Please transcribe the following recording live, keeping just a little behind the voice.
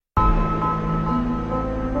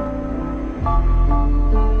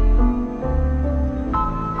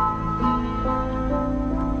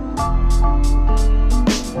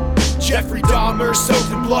Jeffrey Dahmer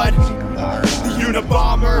soaked in blood. The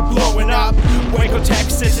Unabomber blowing up. Waco,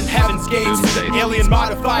 Texas and Heaven's Gates. Alien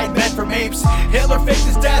modified men from apes. Hitler faked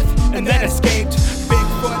his death and then escaped.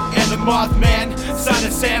 Bigfoot and the Mothman. Son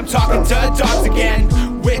of Sam talking to dogs again.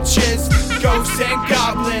 Witches, ghosts and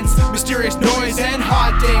goblins. Mysterious noise and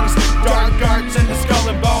hauntings. Dark arts and the skull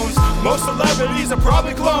and bones. Most celebrities are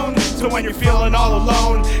probably cloned. So when you're feeling all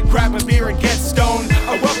alone, grab a beer and get stoned.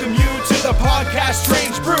 I welcome you to the podcast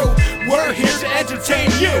Strange Brew. We're here to entertain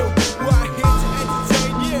you. We're here to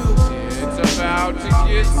entertain you. It's about to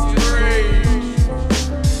get strange.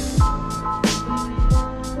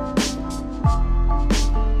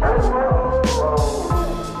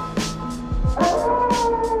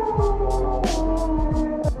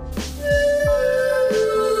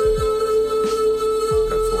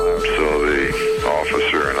 So the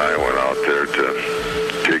officer and I went out there to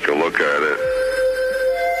take a look at it.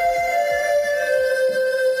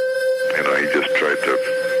 You know, he just tried to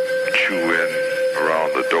chew in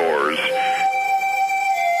around the doors.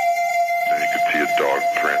 And you could see a dog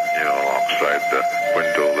print, you know, alongside the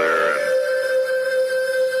window there. And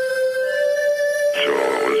so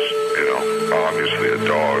it was, you know, obviously a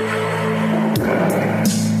dog.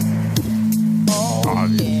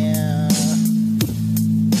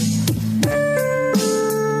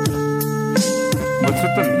 What's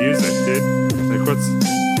with the music, dude? Like, what's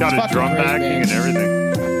got a drum great, backing man. and everything?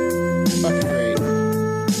 Fucking great.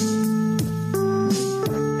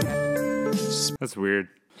 That's weird.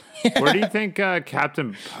 Where do you think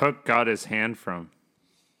Captain Hook got his hand from?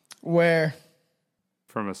 Where?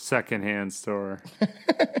 From a secondhand store.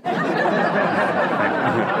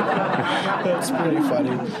 That's pretty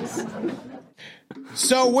funny.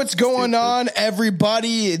 So what's going on,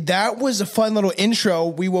 everybody? That was a fun little intro.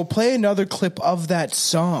 We will play another clip of that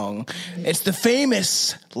song. It's the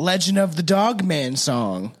famous Legend of the Dogman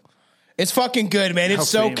song. It's fucking good, man. It's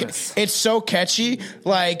so catchy.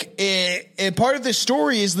 Like it part of the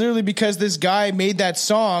story is literally because this guy made that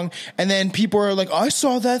song, and then people are like, "I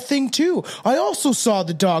saw that thing too. I also saw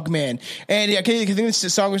the Dogman." And I think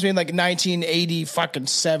this song was made in like 1980, fucking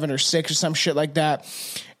 7 or 6 or some shit like that.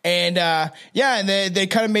 And and they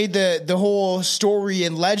kind of made the whole story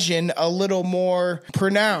and legend a little more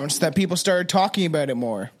pronounced, that people started talking about it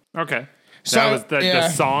more. Okay. So, That was the yeah.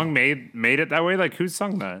 song made it that way? Like, who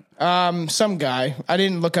sung that? Some guy. I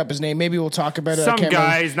didn't look up his name. Maybe we'll talk about it. Some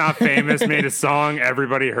guy, he's not famous, made a song.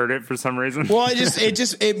 Everybody heard it for some reason. Well,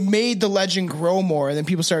 it made the legend grow more, and then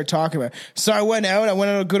people started talking about it. So I went out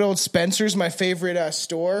to good old Spencer's, my favorite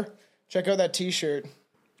store. Check out that T-shirt.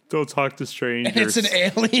 Don't talk to strangers. And it's an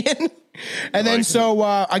alien. And then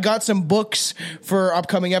I got some books for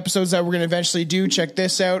upcoming episodes that we're going to eventually do. Check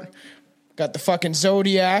this out. Got the fucking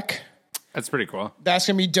Zodiac. That's pretty cool. That's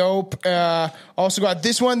going to be dope. Also got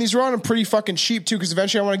this one. These are on pretty fucking cheap, too, because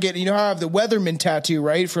eventually I want to get, you know how I have the Weatherman tattoo,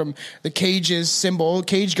 right? From the Cage's symbol.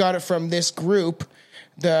 Cage got it from this group.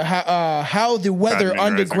 The how the Weather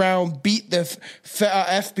Underground beat the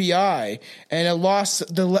FBI, and it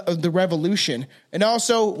lost the revolution. And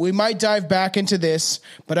also, we might dive back into this,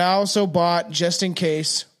 but I also bought, just in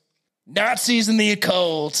case, Nazis in the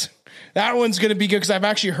Occult. That one's going to be good because I've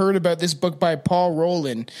actually heard about this book by Paul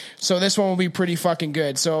Rowland. So this one will be pretty fucking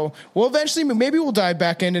good. So we'll eventually, maybe we'll dive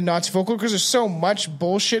back into Nazi folklore because there's so much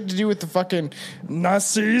bullshit to do with the fucking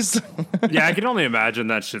Nazis. Yeah, I can only imagine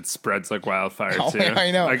that shit spreads like wildfire, too.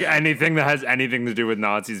 I know. Like, anything that has anything to do with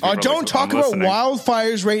Nazis. Don't talk about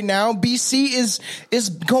wildfires right now. BC is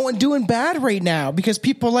doing bad right now because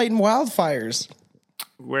people are lighting wildfires.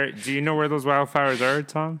 Where do you know where those wildfires are,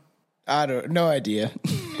 Tom? No idea.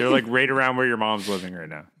 They're like right around where your mom's living right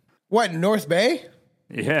now. What, North Bay?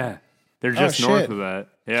 Yeah. They're just shit. north of that.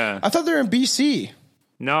 Yeah. I thought they were in BC.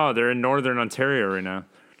 No, they're in northern Ontario right now.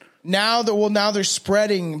 Now they're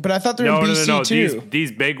spreading, but I thought they're in BC too.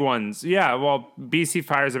 These big ones. Yeah, well, BC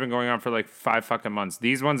fires have been going on for like 5 fucking months.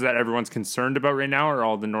 These ones that everyone's concerned about right now are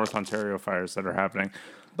all the North Ontario fires that are happening.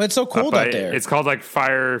 But it's so cold out there. It's called like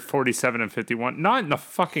Fire 47 and 51. Not in the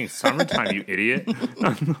fucking summertime, you idiot.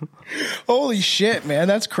 Holy shit, man.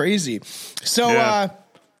 That's crazy. So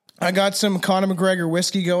I got some Conor McGregor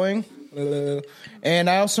whiskey going. And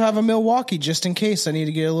I also have a Milwaukee just in case I need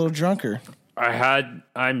to get a little drunker.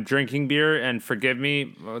 I'm drinking beer, and forgive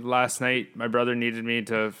me, last night my brother needed me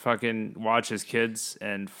to fucking watch his kids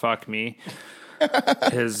and fuck me.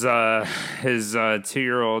 His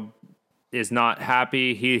 2-year-old is not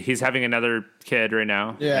happy. He's having another kid right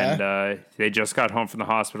now. Yeah. And they just got home from the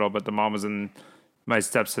hospital, but the mom was in, my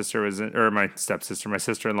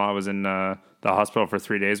sister-in-law was in the hospital for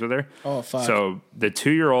 3 days with her. Oh, fuck. So the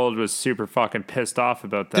 2-year-old was super fucking pissed off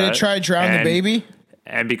about that. Did it try to drown the baby?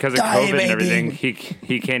 And because of Die, COVID baby. and everything,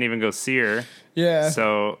 he can't even go see her. Yeah.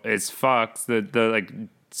 So it's fucked.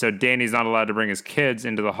 So Danny's not allowed to bring his kids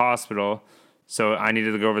into the hospital. So I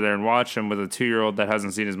needed to go over there and watch him with a 2-year-old that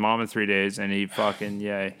hasn't seen his mom in 3 days, and he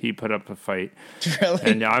put up a fight. Really?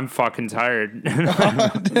 And I'm fucking tired.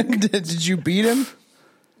 Did you beat him?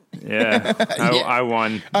 Yeah, I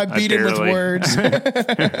won. I beat him with barely. words.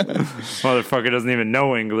 Motherfucker doesn't even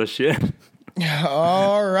know English yet.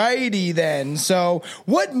 Alrighty then. So,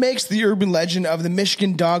 what makes the urban legend of the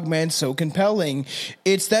Michigan Dogman so compelling?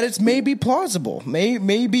 It's that it's maybe plausible.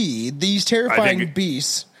 Maybe these terrifying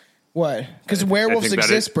beasts. What? Because werewolves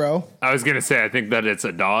exist, bro. I was going to say, I think that it's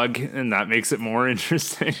a dog, and that makes it more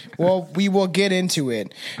interesting. Well, we will get into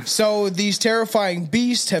it. So these terrifying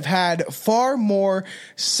beasts have had far more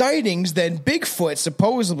sightings than Bigfoot,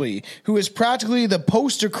 supposedly, who is practically the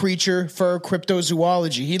poster creature for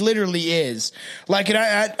cryptozoology. He literally is. Like,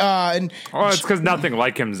 It's because nothing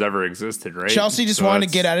like him's ever existed, right? Chelsea just wanted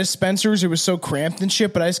to get out of Spencer's. It was so cramped and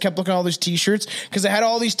shit, but I just kept looking at all these t-shirts because I had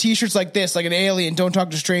all these t-shirts like this, like an alien, don't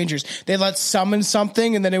talk to strangers. They let summon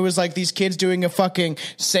something, and then it was like these kids doing a fucking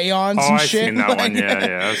seance and I've shit. Seen that like, one.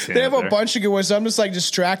 Yeah, I've seen they have there. a bunch of good ones, so I'm just like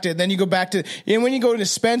distracted. Then you go back to, and when you go to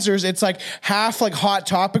Spencer's, it's like half like Hot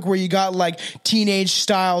Topic where you got like teenage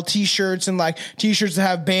style t-shirts and like t-shirts that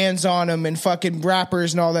have bands on them and fucking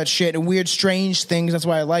rappers and all that shit and weird strange things. That's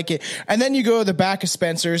why I like it. And then you go to the back of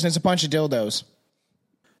Spencer's and it's a bunch of dildos.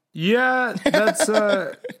 Yeah, that's.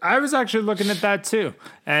 I was actually looking at that too,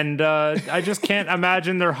 and I just can't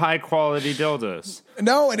imagine they're high quality dildos.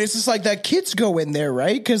 No, and it's just like that kids go in there,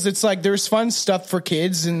 right? Because it's like there's fun stuff for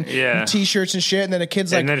kids and t-shirts and shit, and then a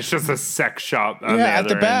kid's like, and then it's just a sex shop. On at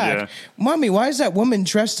the other back. End, Mommy, why is that woman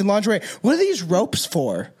dressed in lingerie? What are these ropes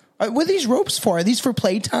for? What are these ropes for? Are these for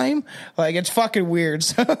playtime? Like, it's fucking weird.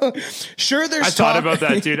 So, sure, there's. I thought about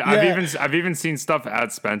that, dude. Yeah. I've even seen stuff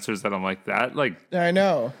at Spencer's that I'm like that. Like, I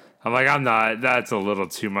know. I'm like, I'm not. That's a little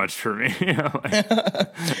too much for me.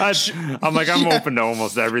 I'm open to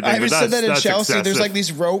almost everything. I even said that in Chelsea. Excessive. There's like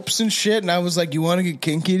these ropes and shit, and I was like, "You want to get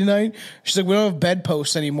kinky tonight?" She's like, "We don't have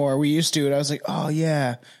bedposts anymore. We used to." And I was like, "Oh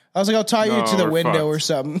yeah." I was like, "I'll tie you to the window or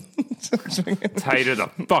something." Tie you to the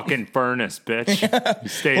fucking furnace, bitch. You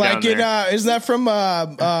stay like down there. Isn't that from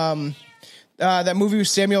that movie with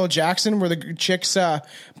Samuel L. Jackson where the chick's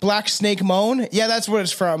Black Snake Moan? Yeah, that's what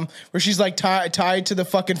it's from. Where she's like tied to the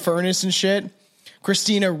fucking furnace and shit.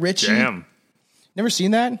 Christina Ricci. Damn. Never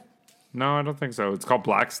seen that? No, I don't think so. It's called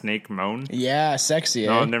Black Snake Moan. Yeah, sexy.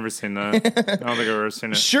 No, eh? I've never seen that. I don't think I've ever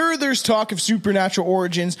seen it. Sure, there's talk of supernatural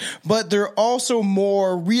origins, but there are also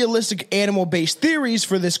more realistic animal-based theories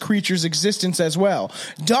for this creature's existence as well.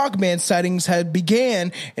 Dogman sightings had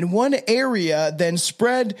began in one area, then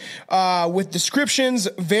spread with descriptions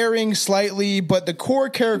varying slightly, but the core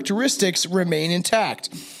characteristics remain intact.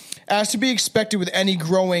 As to be expected with any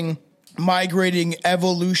growing migrating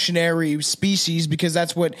evolutionary species, because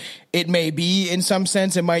that's what it may be in some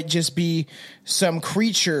sense. It might just be some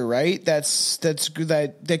creature, right?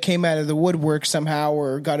 That came out of the woodwork somehow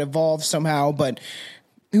or got evolved somehow, but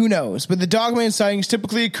who knows? But the Dogman sightings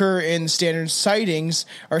typically occur in standard sightings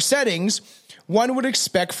or settings one would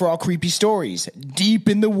expect for all creepy stories. Deep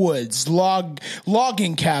in the woods,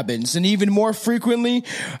 logging cabins, and even more frequently,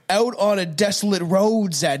 out on a desolate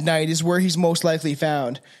roads at night is where he's most likely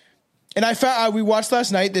found. And I found we watched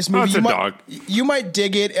last night this movie. Oh, it's a dog. You might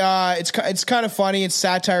dig it. It's kind of funny. It's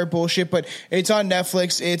satire bullshit, but it's on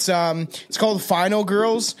Netflix. It's called Final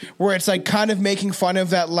Girls, where it's like kind of making fun of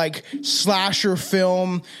that like slasher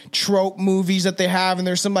film trope movies that they have. And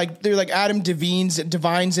there's some they're like Adam Devine's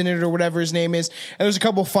in it or whatever his name is. And there's a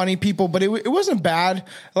couple funny people, but it wasn't bad.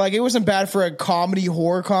 Like it wasn't bad for a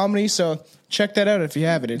horror comedy. So check that out if you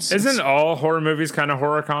have it. Isn't all horror movies kind of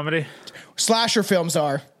horror comedy? Slasher films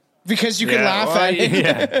are. Because you can laugh at it.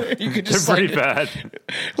 Yeah. You could just They're pretty bad.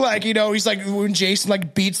 Like, you know, he's like when Jason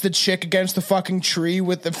like beats the chick against the fucking tree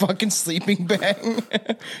with the fucking sleeping bag.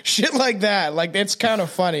 Shit like that. Like it's kind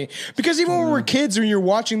of funny. Because even when we're kids, when you're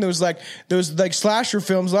watching those slasher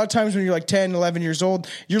films, a lot of times when you're like 10, 11 years old,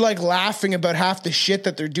 you're like laughing about half the shit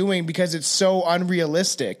that they're doing because it's so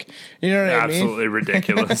unrealistic. You know what I mean? Absolutely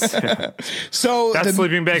ridiculous. So that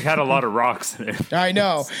sleeping bag had a lot of rocks in it. I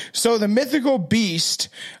know. So the mythical beast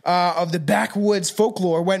of the backwoods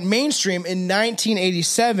folklore went mainstream in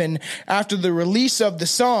 1987 after the release of the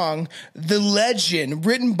song The Legend,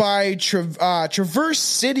 written by Traverse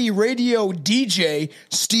City radio DJ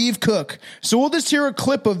Steve Cook. So we'll just hear a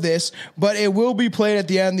clip of this, but it will be played at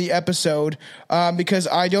the end of the episode because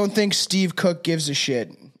I don't think Steve Cook gives a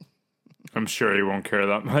shit. I'm sure he won't care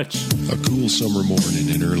that much. A cool summer morning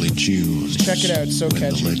in early June. Check it out, it's so when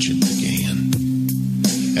catchy. The legend began.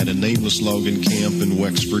 at a nameless logging camp in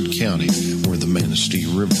Wexford County where the Manistee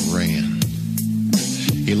River ran.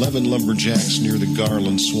 11 lumberjacks near the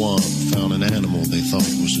Garland Swamp found an animal they thought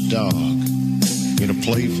was a dog. In a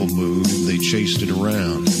playful mood, they chased it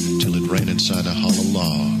around till it ran inside a hollow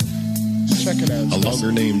log. Check it out. A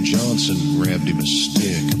logger named Johnson grabbed him a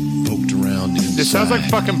stick, poked around inside. This sounds like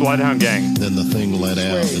fucking Bloodhound Gang. Then the thing let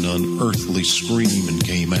out an unearthly scream and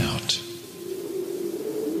came out.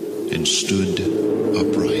 And stood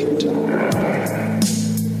upright.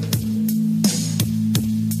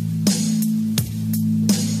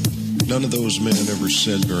 None of those men ever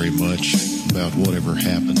said very much about whatever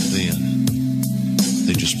happened then.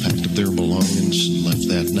 They just packed up their belongings and left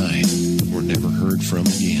that night, and were never heard from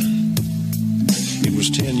again. It was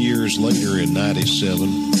 10 years later in 97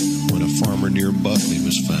 when a farmer near Buckley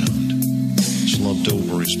was found. Slumped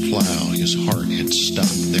over his plow, his heart had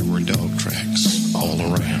stopped. There were dog tracks all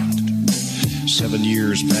around. 7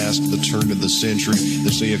 years past the turn of the century,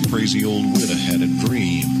 they say a crazy old widow had a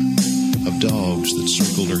dream of dogs that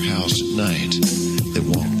circled her house at night, that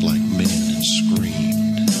walked like men and screamed.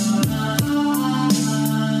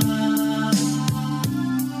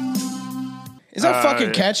 Is that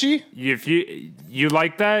fucking catchy? If you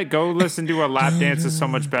like that, go listen to A Lap Dance Is So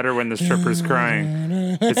Much Better When the Stripper's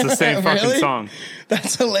Crying. It's the same fucking Really? song.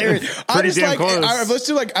 That's hilarious. I just damn close. I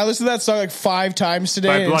listened to that song like 5 times today.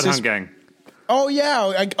 By and it's Bloodhound just- Gang. Oh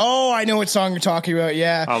yeah. I know what song you're talking about.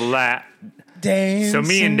 Yeah. A lap. Dancing. So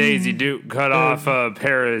me and Daisy Duke cut off a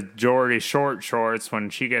pair of Jordy short shorts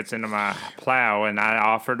when she gets into my plow, and I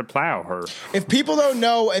offer to plow her. If people don't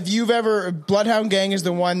know, if you've ever, Bloodhound Gang is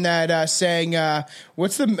the one that sang,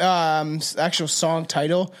 what's the actual song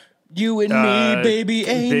title? You and me, baby,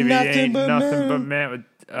 ain't nothing but man.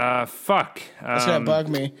 Fuck. That's gonna bug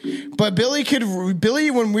me. But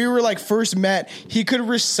Billy, when we were like first met, he could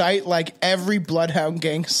recite like every Bloodhound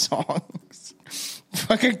Gang song.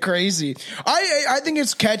 Fucking crazy. I think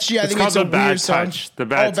it's catchy. I think it's a weird song. The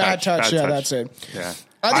Bad Touch. Bad Touch. Yeah, that's it. Yeah.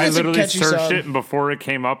 I think literally it's a catchy searched song. it, and before it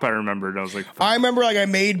came up, I remembered. I was like, I remember like I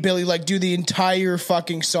made Billy like do the entire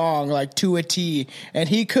fucking song like to a T, and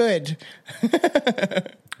he could.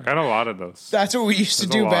 I got a lot of those. That's what we used to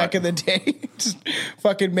do back in the day. Just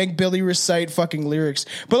fucking make Billy recite fucking lyrics.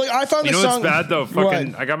 But like I found You the know song. what's bad though?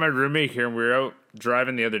 Fucking, What? I got my roommate here, and we were out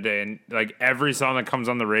driving the other day, and like every song that comes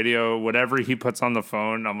on the radio, whatever he puts on the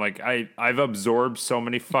phone, I'm like, I've absorbed so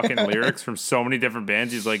many fucking lyrics from so many different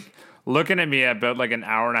bands. He's like looking at me at about like an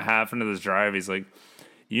hour and a half into this drive. He's like,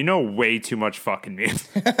 you know way too much fucking music.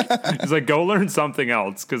 He's like, go learn something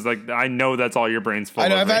else, because like I know that's all your brain's full I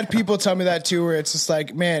know. of I've right had now. people tell me that too, where it's just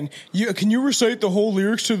like, man, can you recite the whole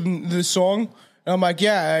lyrics to the song? And I'm like,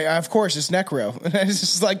 yeah, of course, it's Necro. And it's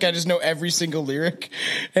just like, I just know every single lyric.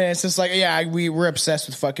 And it's just like, yeah, we're obsessed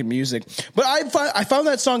with fucking music. But I found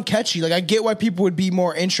that song catchy. Like, I get why people would be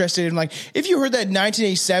more interested in, like, if you heard that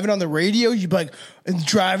 1987 on the radio, you'd be like,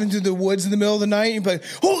 driving through the woods in the middle of the night, you'd be like,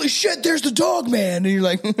 holy shit, there's the dog man. And you're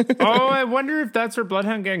like, Oh, I wonder if that's where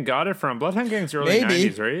Bloodhound Gang got it from. Bloodhound Gang's early Maybe.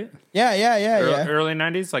 90s, right? yeah. Early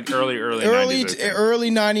 90s? Like early 90s. I think.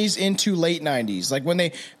 Early 90s into late 90s. Like when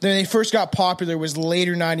they first got popular was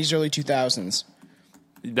later 90s, early 2000s.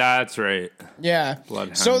 That's right. Yeah.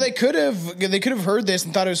 Bloodhound. So they could have heard this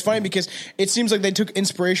and thought it was funny because it seems like they took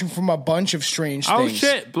inspiration from a bunch of strange Oh things.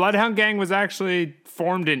 shit! Bloodhound Gang was actually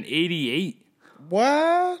formed in '88.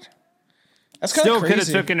 What? That's kind Still of could have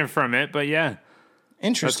crazy. taken it from it, but yeah,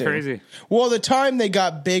 Interesting. that's crazy. Well, the time they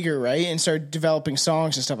got bigger, right, and started developing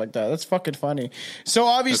songs and stuff like that. That's fucking funny. So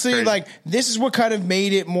obviously, That's crazy. like this is what kind of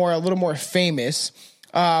made it a little more famous.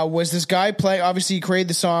 Was this guy playing? Obviously, he created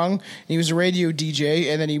the song. He was a radio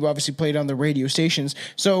DJ, and then he obviously played on the radio stations.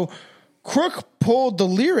 So Crook pulled the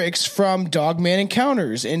lyrics from Dogman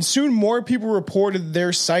Encounters, and soon more people reported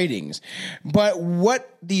their sightings. But what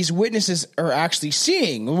these witnesses are actually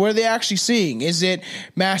seeing, what are they actually seeing? Is it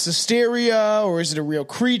mass hysteria, or is it a real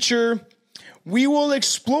creature? We will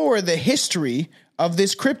explore the history of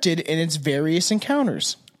this cryptid and its various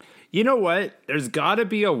encounters. You know what? There's got to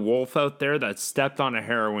be a wolf out there that stepped on a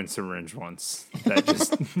heroin syringe once. That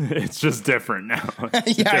just it's just different now.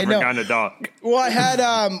 It's a Yeah, I different know. kind of dog. Well, I had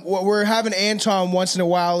we're having Anton once in a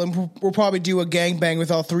while, and we'll probably do a gangbang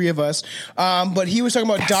with all three of us. But he was talking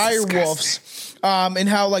about dire wolves. And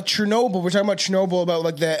how like Chernobyl, we're talking about Chernobyl, about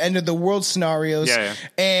like the end of the world scenarios, Yeah.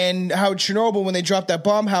 and how Chernobyl, when they dropped that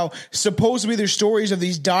bomb, how supposedly there's stories of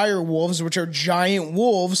these dire wolves, which are giant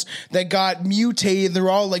wolves that got mutated. They're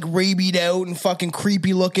all like rabied out and fucking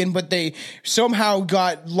creepy looking, but they somehow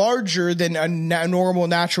got larger than a normal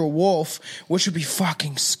natural wolf, which would be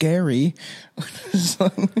fucking scary.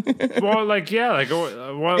 Well, like, yeah, like,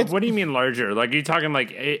 what do you mean larger? Like, are you talking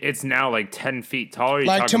like it's now like 10 feet tall? Or are you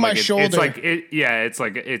Like talking to my like shoulder? It's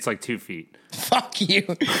like it's like 2 feet. Fuck you.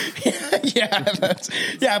 But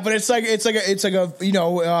it's like a you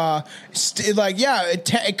know,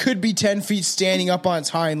 it could be 10 feet standing up on its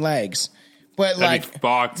hind legs. But That'd be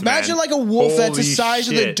fucked, imagine man. like a wolf that's the Holy size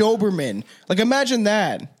of the shit. Doberman. Like, imagine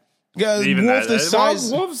that. Yeah, Even wolf that, the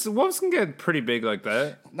size. wolves can get pretty big like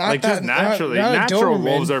that. Not like, just that- not- naturally, not a natural Doberman.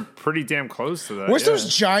 wolves are pretty damn close to that. Where's yeah.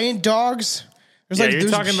 those giant dogs? There's Yeah, like you're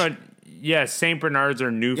there's talking about Saint Bernards or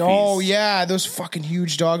Newfies. Oh yeah, those fucking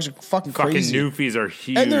huge dogs are fucking fucking crazy. Newfies are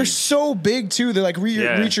huge, And they're so big too. They like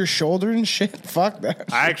Yeah. reach your shoulder and shit. Fuck that.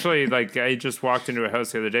 I actually I just walked into a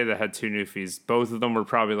house the other day that had 2 Newfies. Both of them were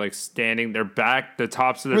probably like standing. Their back, the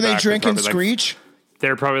tops of their Were they back drinking probably, Screech?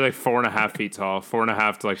 They're probably like 4.5 feet tall,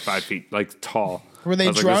 4.5 to like 5 feet, like tall. Were they I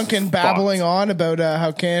was like, drunk this is and babbling fucked. on about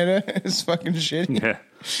how Canada is fucking shitty? Yeah,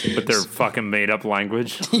 but their fucking made up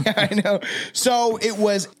language. Yeah, I know. So it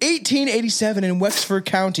was 1887 in Wexford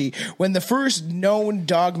County when the first known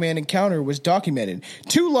dogman encounter was documented.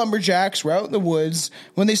 2 lumberjacks were out in the woods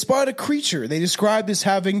when they spotted a creature they described as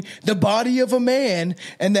having the body of a man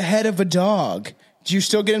and the head of a dog. Do you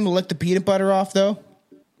still get him to lick the peanut butter off though?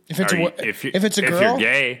 If it's a girl, if you're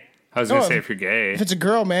gay, I was gonna No, say if you're gay. if it's a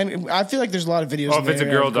girl, man, I feel like there's a lot of videos. Oh, on if the it's a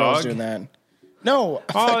internet girl of girls dog? doing that. No,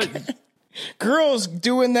 Oh, girls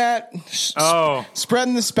doing that. oh.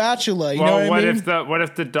 Spreading the spatula. You Well, know what I mean? what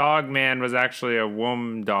if the dog man was actually a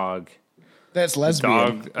womb dog? That's lesbian.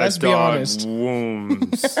 Dog, Let's a be dog honest.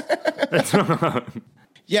 wombs.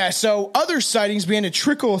 Yeah, so other sightings began to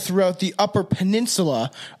trickle throughout the upper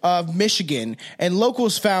peninsula of Michigan, and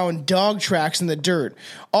locals found dog tracks in the dirt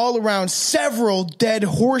all around several dead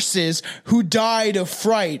horses who died of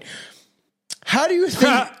fright. How do you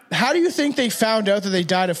think they found out that they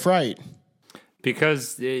died of fright?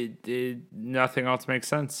 Because nothing else makes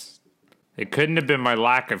sense. It couldn't have been my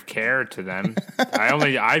lack of care to them.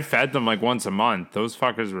 I fed them like once a month. Those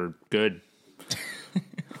fuckers were good.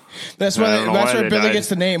 That's I don't know why where they Billy died. gets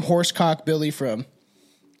the name Horsecock Billy from.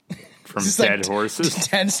 From Just dead like horses.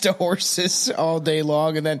 Tends to horses all day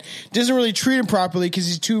long, and then doesn't really treat him properly because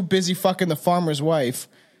he's too busy fucking the farmer's wife.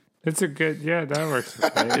 It's a good, yeah, that works.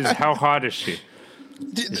 How hot is she?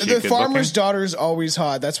 The good farmer's looking? daughter is always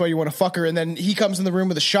hot. That's why you want to fuck her. And then he comes in the room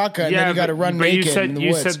with a shotgun, and then you got to run naked in the you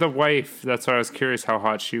woods. said the wife. That's why I was curious how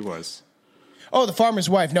hot she was. Oh, the farmer's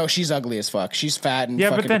wife. No, she's ugly as fuck. She's fat and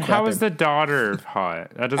Yeah, fucking but then how decrepit. is the daughter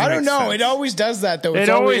hot? That doesn't. I don't make know. sense. It always does that, though. It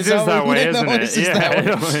always is that way, it isn't always it? is Yeah, that it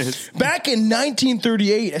way. always. Back in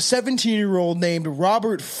 1938, a 17-year-old named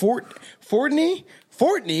Robert Fortney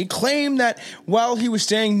claimed that while he was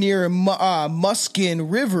staying near Muskin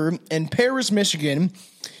River in Paris, Michigan,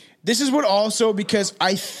 this is what also, because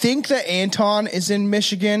I think that Anton is in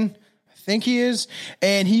Michigan. I think he is.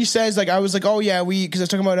 And he says, like, I was like, oh yeah, because I was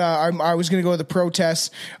talking about, I was going to go to the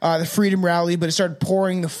protests, the Freedom Rally, but it started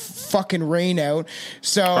pouring the fucking rain out.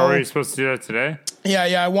 So, Are we supposed to do that today?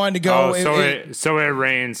 yeah, I wanted to go. Oh, so it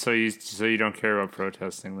rains, so you don't care about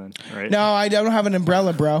protesting then, right? No, I don't have an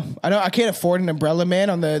umbrella, bro. I can't afford an umbrella,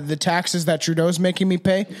 man, on the taxes that Trudeau's making me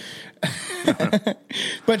pay.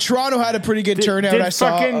 But Toronto had a pretty good turnout. Did I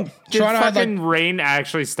saw. Did Toronto had like. rain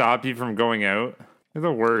actually stop you from going out? You're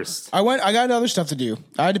the worst. I got other stuff to do.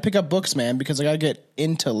 I had to pick up books, man, because I got to get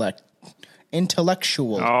intellectual.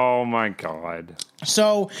 Oh my god.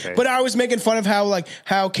 So, Okay. but I was making fun of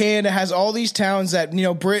how Canada has all these towns that, you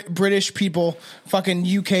know, British people, fucking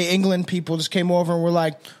UK, England people just came over and were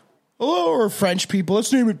like, hello, or French people,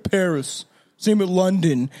 let's name it Paris. Let's name it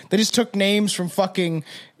London. They just took names from fucking,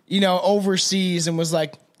 you know, overseas and was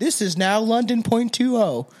like, this is now London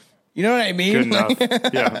 .20. You know what I mean? Good enough.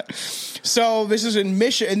 Yeah. So this is in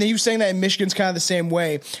Michigan, and then he was saying that in Michigan's kind of the same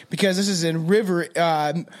way because this is in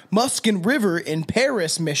Muskin River in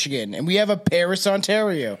Paris, Michigan, and we have a Paris,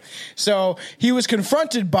 Ontario. So he was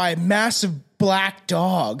confronted by a massive black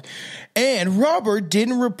dog, and Robert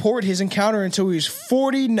didn't report his encounter until he was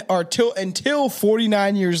until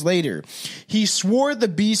 49 years later. He swore the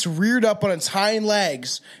beast reared up on its hind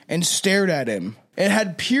legs and stared at him. It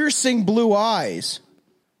had piercing blue eyes.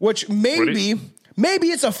 Which maybe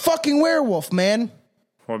it's a fucking werewolf, man.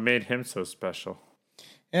 What made him so special?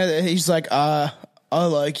 And he's like, I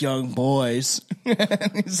like young boys.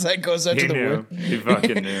 He's like, goes out He to the knew. wood. He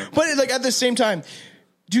fucking knew. But like at the same time,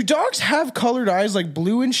 do dogs have colored eyes like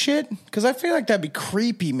blue and shit? Because I feel like that'd be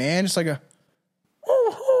creepy, man. It's like a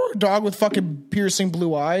dog with fucking piercing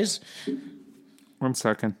blue eyes. 1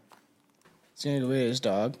 second. It's the latest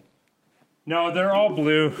dog. No, they're all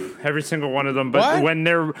blue, every single one of them. But What? when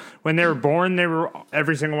they were born,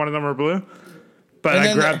 every single one of them were blue. But And I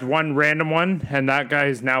then grabbed one random one, and that guy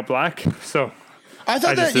is now black. So I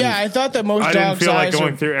thought I thought that most I didn't dogs' feel like eyes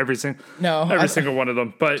going are. through every single one of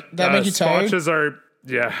them. But That make you tired? Spotches are.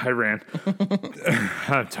 Yeah, I ran.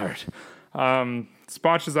 I'm tired.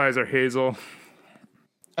 Spotch's eyes are hazel.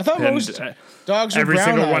 I thought And most dogs are every brown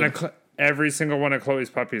single eyed. every single one of Chloe's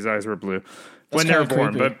puppies' eyes were blue when they were kinda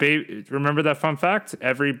born. creepy. But baby, remember that fun fact?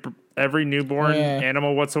 Every newborn Yeah.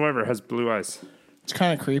 animal whatsoever has blue eyes. It's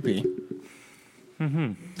kind of creepy.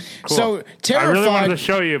 Cool. So I really wanted to terrified,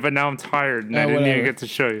 show you, but now I'm tired and I didn't whatever. even get to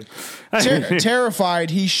show you.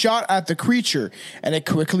 terrified, he shot at the creature and it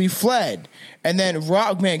quickly fled. And then,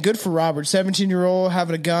 man, good for Robert, 17-year-old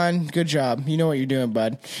having a gun. Good job. You know what you're doing,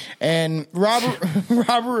 bud. And Robert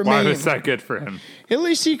Why remained. was that good for him? At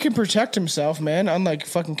least he can protect himself, man. Unlike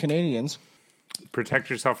fucking Canadians, Protect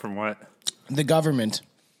yourself from what? the government.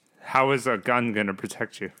 How is a gun going to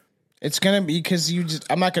protect you? It's gonna be because you just.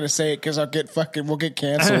 I'm not gonna say it because we'll get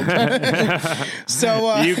canceled.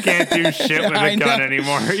 So You can't do shit with I a gun know.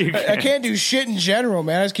 anymore. You I can't do shit in general,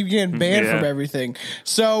 man. I just keep getting banned Yeah. from everything.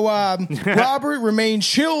 So Robert remained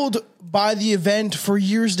chilled by the event for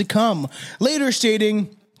years to come, later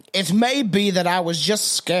stating, "It may be that I was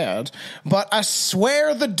just scared, but I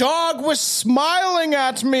swear the dog was smiling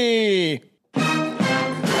at me."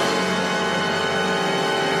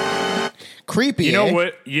 Creepy. You know eh?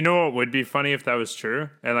 what? You know what would be funny if that was true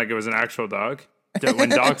and like it was an actual dog. That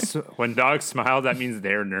when dogs smile, that means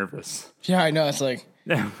they're nervous. Yeah, I know. It's like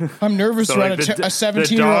I'm nervous So around like a the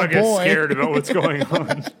 17-year-old dog is boy. scared about what's going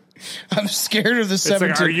on. I'm scared of the It's 17.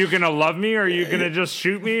 like, are you gonna love me or are you gonna just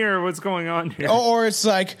shoot me or what's going on here? Or it's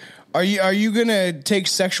like, are you gonna take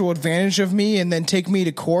sexual advantage of me and then take me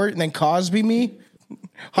to court and then Cosby me?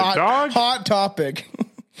 dog? Hot topic.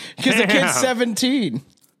 Because the kid's Damn. 17.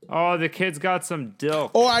 Oh, the kid's got some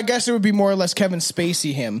dill. Or I guess it would be more or less Kevin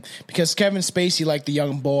Spacey him because Kevin Spacey liked the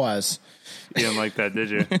young boys. You didn't like that, did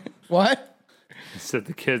you? What? Said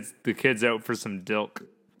the kid's out for some dilk.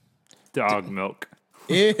 Dog milk.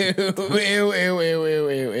 Ew, ew, ew, ew, ew,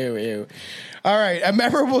 ew, ew. All right. A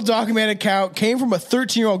memorable documented account came from a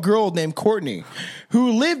 13-year-old girl named Courtney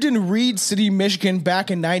who lived in Reed City, Michigan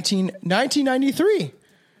back in 1993.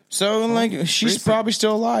 So, like, she's probably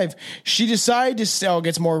still alive. She decided to, it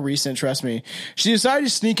gets more recent, trust me. She decided to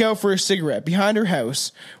sneak out for a cigarette behind her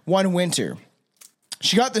house one winter.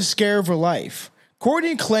 She got the scare of her life.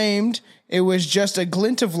 Courtney claimed it was just a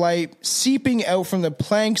glint of light seeping out from the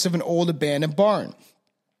planks of an old abandoned barn.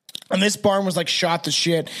 And this barn was like shot to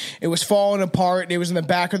shit. It was falling apart. It was in the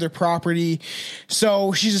back of their property.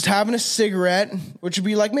 So she's just having a cigarette, which would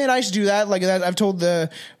be like, man, I used to do that. Like that. I've told me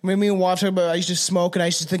and Watt about I used to smoke and I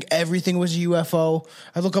used to think everything was a UFO.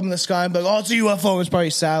 I look up in the sky and be like, oh, it's a UFO. It's probably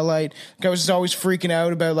a satellite. Like I was just always freaking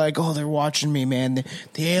out about like, oh, they're watching me, man.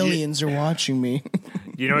 The aliens are watching me.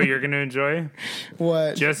 You know what you're gonna enjoy?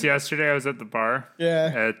 What? Just yesterday, I was at the bar.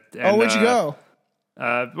 Yeah. And, Where'd you go?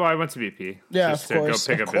 Well, I went to BP. Yeah, just of course,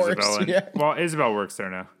 to go pick of up course, Isabel. And, yeah. Well, Isabel works there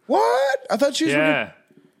now. What? I thought she was. Yeah.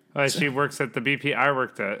 Well, she works at the BP I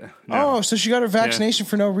worked at. No. Oh, so she got her vaccination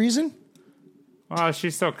for no reason? Well, she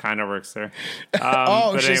still kind of works there.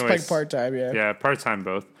 Oh, but she's anyways, like part time. Yeah. Yeah, part-time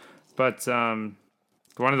both. But one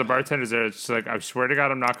of the bartenders there, she's like, I swear to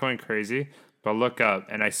God, I'm not going crazy, but look up.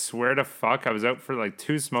 And I swear to fuck, I was out for like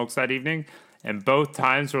 2 smokes that evening, and both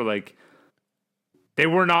times were like, they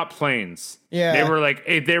were not planes. Yeah. They were like,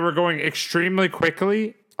 they were going extremely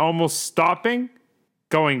quickly, almost stopping,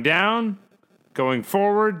 going down, going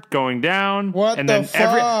forward, going down. What and the then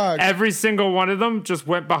fuck? every single one of them just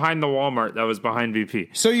went behind the Walmart that was behind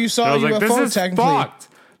BP. So you And saw I a was UFO like, this is technically. fucked.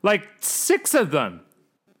 Like 6 of them.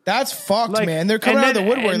 That's fucked, Like, man. They're coming out of the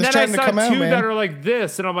woodwork. And They're then trying to I come saw out, 2 man. that are like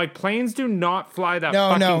this, and I'm like, planes do not fly that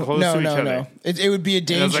fucking close to each other. It would be a was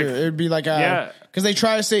danger. like, It would be like yeah. because they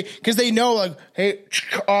try to say because they know like, hey,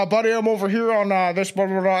 buddy, I'm over here on this, blah,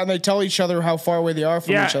 blah, blah, and they tell each other how far away they are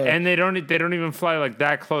from Yeah, each other. and they don't even fly like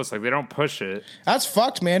that close. Like they don't push it. That's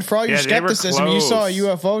fucked, man. For all your Yeah, they were skepticism, you saw a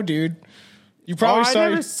close. UFO, dude. You probably I saw.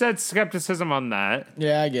 never said skepticism on that.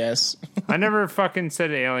 Yeah, I guess. I never fucking said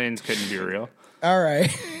aliens couldn't be real. All right,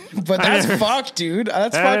 but that's fucked, dude.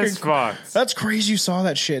 That's That fucking is fucked. That's crazy. You saw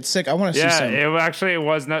that shit. Sick. I want to see Yeah, some. it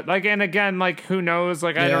was not like, and again, like who knows?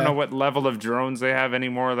 Like I don't Yeah. know what level of drones they have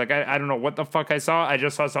anymore. Like I don't know what the fuck I saw. I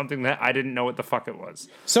just saw something that I didn't know what the fuck it was.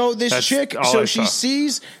 So this That's chick, all so I she saw.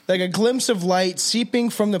 sees like a glimpse of light seeping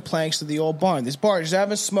from the planks of the old barn. This barn, she's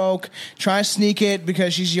having a smoke, trying to sneak it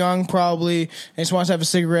because she's young, probably, and just wants to have a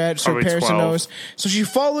cigarette. So her Probably parents 12. knows. So she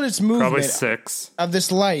followed its Probably movement 6. of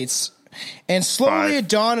this lights And slowly 5. it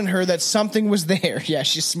dawned on her that something was there. Yeah,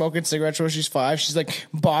 she's smoking cigarettes when she's 5. She's like,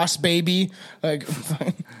 boss baby. Like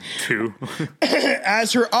 2.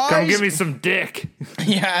 as her eyes Come give me some dick.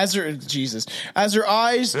 Yeah, as her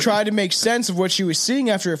eyes tried to make sense of what she was seeing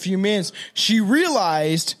after a few minutes, she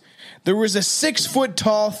realized there was a 6-foot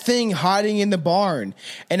tall thing hiding in the barn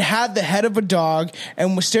and had the head of a dog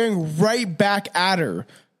and was staring right back at her.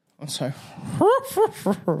 I'm sorry.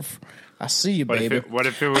 I see you, baby. What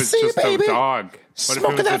if it was see you, just a baby. dog? What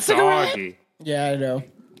Smoking if it that was a cigarette. doggy? Yeah, I know.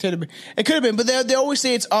 It could have been, but they always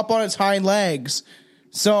say it's up on its hind legs.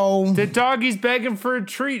 So The doggy's begging for a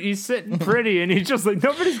treat. He's sitting pretty, and he's just like,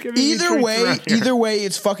 nobody's giving me treats around here. either way,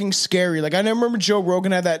 it's fucking scary. Like I remember Joe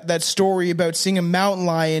Rogan had that story about seeing a mountain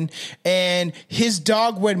lion and his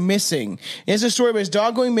dog went missing. He has a story about his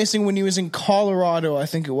dog going missing when he was in Colorado, I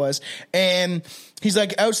think it was, and he's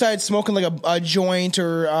like outside smoking like a joint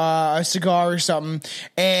or a cigar or something,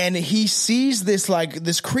 and he sees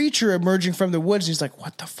this creature emerging from the woods. He's like,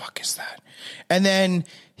 "What the fuck is that?" And then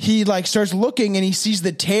he like starts looking and he sees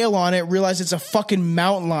the tail on it, realizes it's a fucking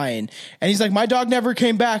mountain lion. And he's like, my dog never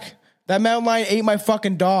came back. That mountain lion ate my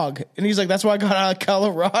fucking dog. And he's like, that's why I got out of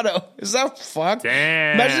Colorado. Is that fucked?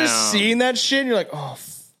 Damn. Imagine just seeing that shit and you're like, oh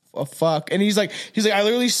fuck. And he's like, I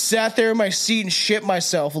literally sat there in my seat and shit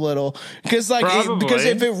myself a little. Because because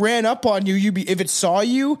if it ran up on you, if it saw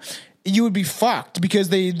you, you would be fucked because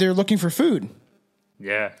they're looking for food.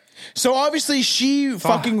 Yeah. So obviously she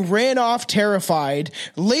fucking ran off terrified.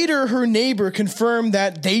 Later, her neighbor confirmed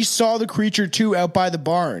that they saw the creature too out by the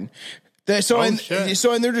barn. So in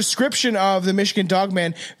their description of the Michigan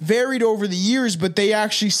Dogman varied over the years, but they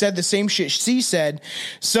actually said the same shit she said.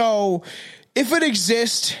 So if it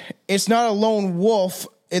exists, it's not a lone wolf.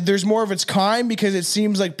 There's more of its kind because it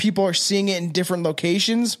seems like people are seeing it in different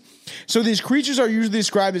locations. So these creatures are usually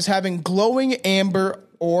described as having glowing amber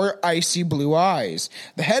or icy blue eyes,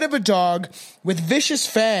 the head of a dog with vicious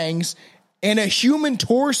fangs, and a human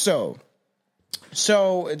torso.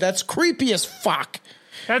 So that's creepy as fuck.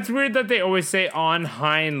 That's weird that they always say on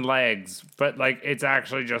hind legs, but like it's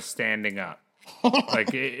actually just standing up.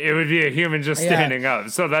 Like it would be a human just standing up.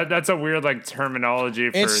 So that's a weird like terminology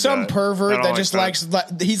for it's some pervert that just likes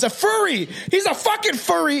he's a furry. He's a fucking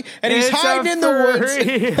furry and he's hiding in the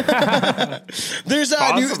woods. There's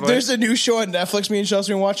a new show on Netflix me and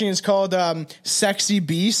Chelsea have been watching. It's called Sexy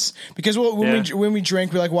Beasts because when we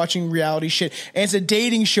drink we like watching reality shit. And it's a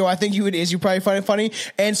dating show. I think you probably find it funny.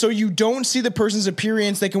 And so you don't see the person's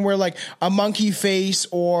appearance. They can wear like a monkey face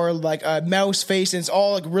or like a mouse face and it's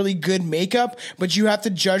all like really good makeup. But you have to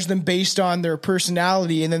judge them based on their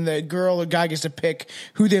personality, and then the girl or guy gets to pick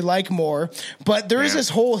who they like more. But there is this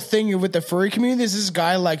whole thing with the furry community. There's this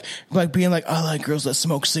guy like being like, I like girls that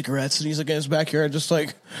smoke cigarettes, and he's like in his backyard just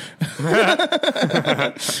like.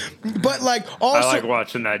 But like also, I like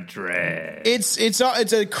watching that drag. It's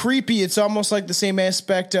a creepy. It's almost like the same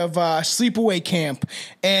aspect of Sleepaway Camp.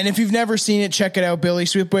 And if you've never seen it, check it out, Billy.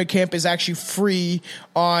 Sleepaway Camp is actually free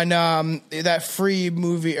on that free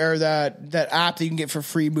movie or that app that you can get for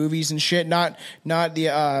free movies and shit. Not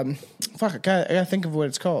the fuck. I gotta think of what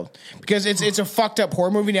it's called because it's a fucked up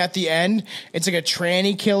horror movie. And at the end, it's like a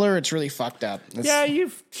tranny killer. It's really fucked up.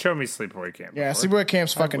 You've shown me Sleepaway Camp. Yeah, Sleepaway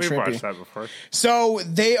Camp's fucking trippy. We've watched that before. So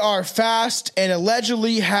they are fast and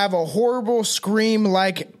allegedly have a horrible scream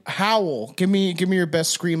like howl. Give me your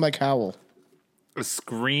best scream like howl. A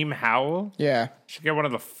scream howl? Yeah. Should get one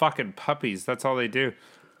of the fucking puppies. That's all they do.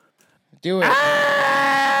 Do it.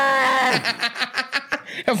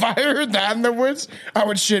 If I heard that in the woods, I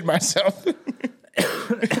would shit myself.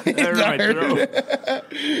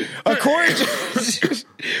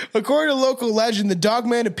 According to local legend, the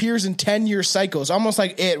Dogman appears in 10-year cycles, almost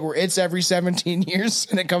like it, where it's every 17 years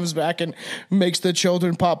and it comes back and makes the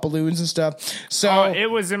children pop balloons and stuff. So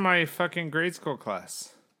it was in my fucking grade school class.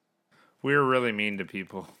 We were really mean to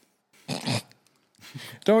people.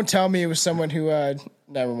 Don't tell me it was someone who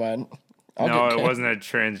never mind. No, it wasn't a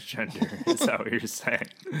transgender. Is that what you're saying?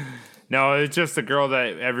 No, it was just a girl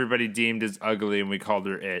that everybody deemed as ugly, and we called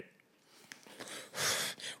her it.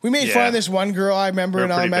 We made fun of this one girl I remember in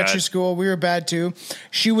elementary school. We were bad too.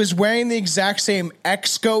 She was wearing the exact same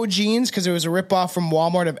Exco jeans because it was a ripoff from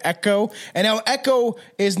Walmart of Echo. And now Echo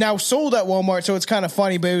is now sold at Walmart, so it's kind of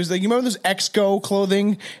funny. But it was like, you remember those Exco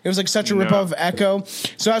clothing? It was like such a ripoff of Echo.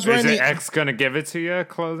 So I was wearing X gonna give it to you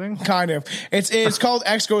clothing? Kind of. It's called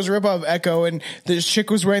Exco. It's a ripoff of Echo, and the chick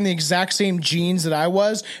was wearing the exact same jeans that I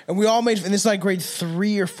was. And we all made, and this is like grade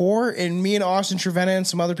 3 or 4, and me and Austin Trevenna and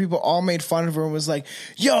some other people all made fun of her and was like,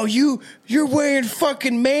 yo, you're wearing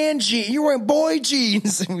fucking man jeans. You're wearing boy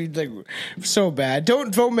jeans. And we like so bad.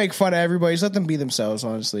 Don't make fun of everybody. Just let them be themselves,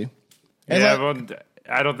 honestly. And Yeah, like- well,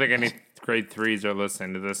 I don't think any grade 3s are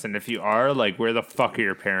listening to this, and if you are, like, where the fuck are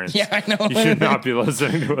your parents? Yeah, I know. You should not be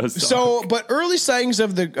listening to us. So, but early sightings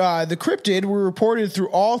of the cryptid were reported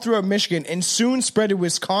throughout Michigan and soon spread to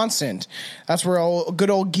Wisconsin. That's where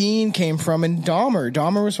good old Geen came from, and Dahmer.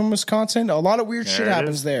 Dahmer was from Wisconsin. A lot of weird shit it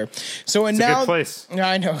happens is. there. So, and It's a now, good place.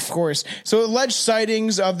 I know, of course. So, alleged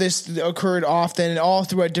sightings of this occurred often, all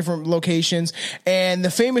throughout different locations. And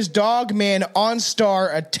the famous Dogman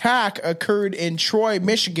OnStar attack occurred in Troy,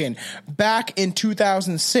 Michigan, back in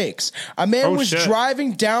 2006. A man was shit.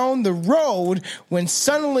 driving down the road when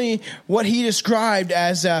suddenly what he described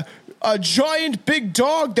as a giant big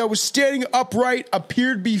dog that was standing upright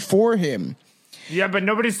appeared before him. Yeah, but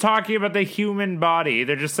nobody's talking about the human body.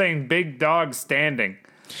 They're just saying big dog standing.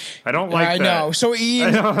 I don't like I that. know. So he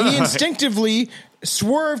instinctively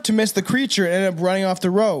swerved to miss the creature and ended up running off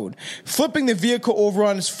the road, flipping the vehicle over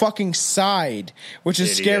on his fucking side, which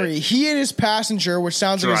is Idiot. scary. He and his passenger, which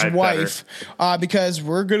sounds like his Drive wife, because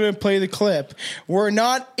we're going to play the clip, were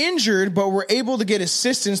not injured, but were able to get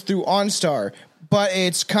assistance through OnStar. But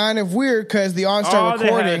it's kind of weird because the OnStar Oh, they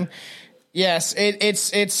recording... had- Yes,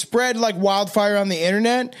 it's spread like wildfire on the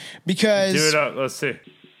internet because... Do it up. Let's see.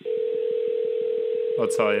 I'll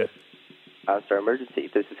tell you. OnStar Emergency.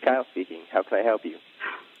 This is Kyle speaking. How can I help you?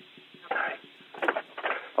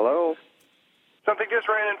 Hello? Something just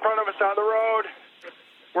ran in front of us on the road.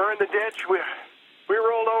 We're in the ditch. We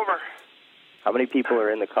rolled over. How many people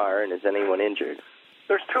are in the car, and is anyone injured?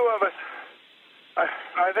 There's two of us.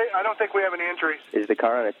 I don't think we have any injuries. Is the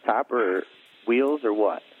car on its top or wheels or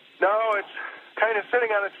what? No, it's kind of sitting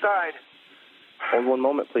on its side. Hold one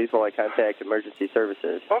moment, please, while I contact emergency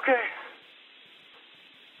services. Okay.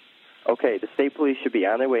 Okay, the state police should be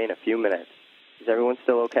on their way in a few minutes. Is everyone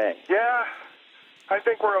still okay? Yeah, I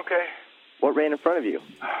think we're okay. What ran in front of you?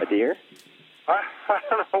 A deer? I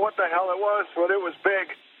don't know what the hell it was, but it was big.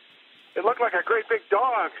 It looked like a great big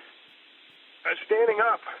dog. Standing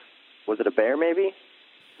up. Was it a bear, maybe?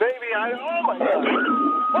 Maybe oh my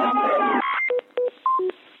God.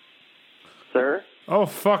 Sir? Oh,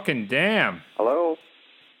 fucking damn. Hello?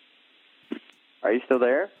 Are you still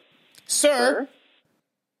there? Sir,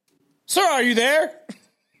 are you there?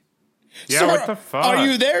 Yeah, Sir, what the fuck? Are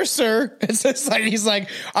you there, sir? It's just like he's like,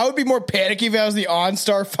 I would be more panicky if I was the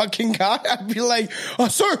OnStar fucking guy. I'd be like, oh,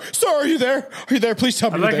 sir, are you there? Are you there? Please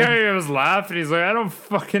tell me I you're like there. how he was laughing. He's like, I don't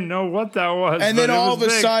fucking know what that was. And but then it all was of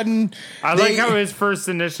a big. sudden, I like how his first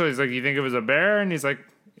initial, he's like, you think it was a bear? And he's like,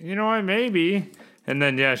 you know what, maybe. And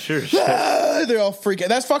then, yeah, sure. they're all freaking.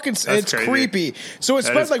 That's fucking. It's crazy. creepy. So it That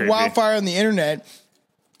spread is like creepy. wildfire on the internet.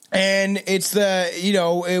 And it's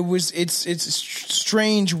it's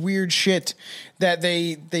strange, weird shit that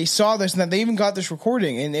they saw this and that they even got this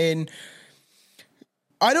recording. And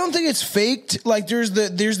I don't think it's faked. Like there's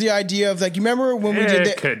the idea of like, you remember when we did It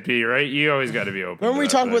that? could be, right? You always got to be open. Remember to we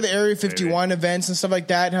that, talked about but the Area 51 events and stuff like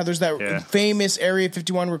that, and how there's that Yeah. famous Area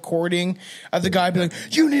 51 recording of the guy being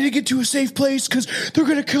like, "You need to get to a safe place because they're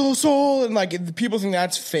gonna kill us all," and like people think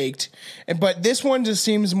that's faked. But this one just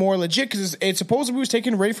seems more legit because it supposedly was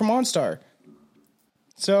taken right from OnStar.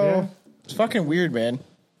 So it's fucking weird, man.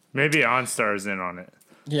 Maybe OnStar's in on it.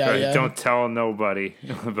 Yeah, But yeah. Don't tell nobody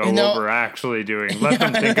about You know- what we're actually doing. Let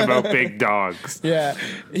them think about big dogs. Yeah.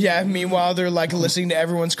 Yeah. Meanwhile, they're like listening to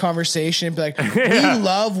everyone's conversation and be like, we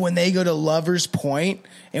love when they go to Lover's Point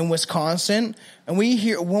in Wisconsin. And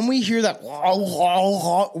when we hear that,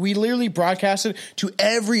 we literally broadcast it to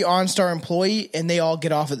every OnStar employee and they all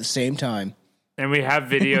get off at the same time. And we have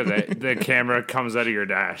video that the camera comes out of your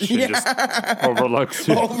dash and just overlooks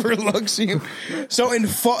you. Overlooks you. So in the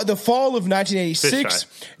fall of 1986,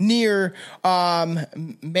 near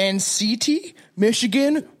Mancetti,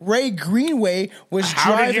 Michigan, Ray Greenway was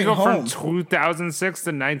How driving did you go home. from 2006 to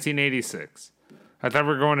 1986? I thought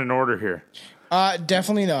we were going in order here.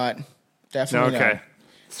 Definitely not. Definitely not. Okay.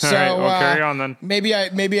 All right, we'll carry on then. Maybe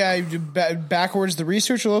I backwards the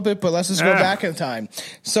research a little bit, but let's just go Yeah. back in time.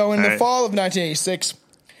 So in the All right. fall of 1986,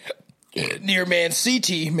 near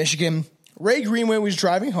Mancetti, Michigan, Ray Greenway was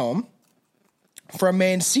driving home from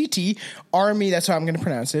Mancetti Army. That's how I'm going to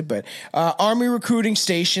pronounce it, but Army recruiting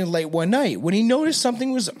station late one night when he noticed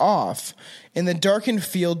something was off in the darkened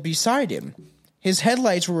field beside him. His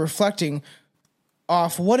headlights were reflecting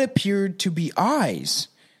off what appeared to be eyes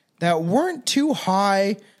that weren't too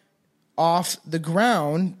high off the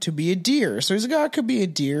ground to be a deer. So he's like, oh, it could be a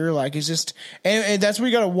deer. Like, it's just, and that's what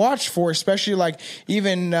you got to watch for, especially like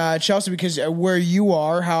even Chelsea, because where you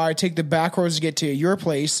are, how I take the back roads to get to your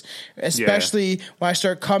place, especially when I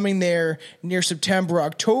start coming there near September,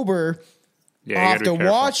 October, Yeah, I'll you have gotta to be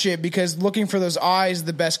careful. watch it because looking for those eyes is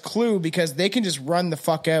the best clue because they can just run the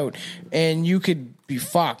fuck out and you could be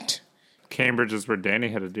fucked. Cambridge is where Danny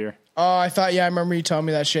had a deer. Oh, I remember you telling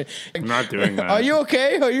me that shit. I'm not doing that. Are you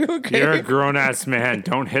okay? You're a grown ass man.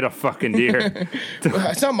 Don't hit a fucking deer.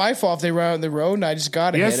 It's not my fault if they run on the road and I just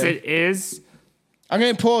gotta Yes, hit him. it is. I'm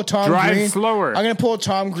gonna pull a Tom Drive Green. slower. I'm gonna pull a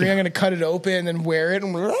Tom Green. I'm gonna cut it open and then wear it.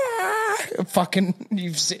 And fucking,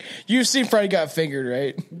 you've seen Freddy Got Fingered,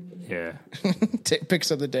 right? Yeah.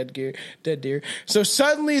 Picks up the dead deer. So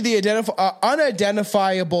suddenly the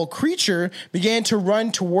unidentifiable creature began to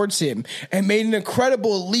run towards him and made an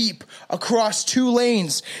incredible leap across 2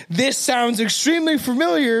 lanes. This sounds extremely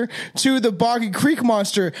familiar to the Boggy Creek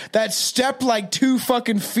monster that stepped like 2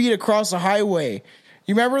 fucking feet across the highway.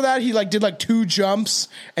 You remember that? He did 2 jumps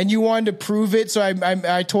and you wanted to prove it. So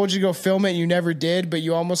I told you to go film it and you never did, but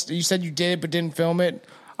you said you did, but didn't film it.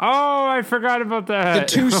 Oh, I forgot about that.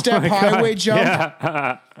 The 2-step highway jump.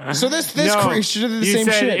 Yeah. So this No, creature did the you same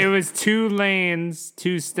said shit. it was 2 lanes,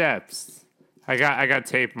 2 steps. I got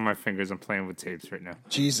tape on my fingers. I'm playing with tapes right now.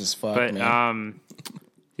 Jesus fuck, But man.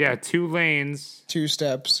 yeah, 2 lanes, 2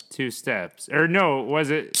 steps. 2 steps. Or no, was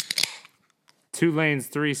it 2 lanes,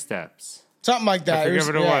 3 steps? Something like that. I forget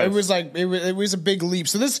what it was. It was a big leap.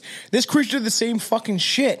 So this creature did the same fucking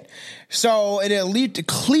shit. So it leaped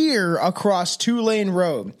clear across 2-lane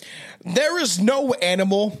road. There is no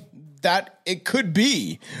animal that it could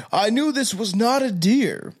be. I knew this was not a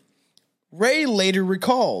deer. Ray later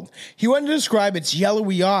recalled, he wanted to describe its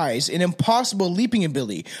yellowy eyes and impossible leaping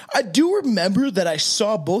ability. I do remember that I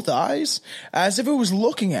saw both eyes as if it was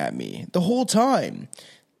looking at me the whole time.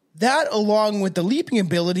 That, along with the leaping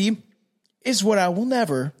ability, is what I will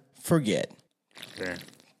never forget. Okay.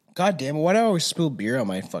 God damn it, why do I always spill beer on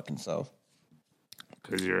my fucking self?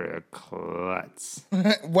 Because you're a klutz.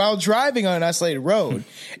 While driving on an isolated road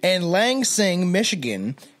in Lansing,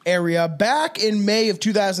 Michigan area back in May of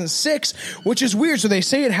 2006, which is weird. So they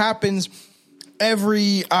say it happens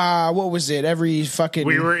every, every fucking...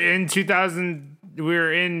 We were in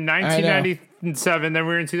 1997, then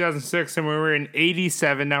we were in 2006, and we were in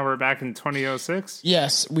 87. Now we're back in 2006.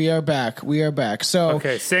 Yes, we are back. So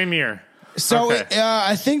Okay, same year. So Okay.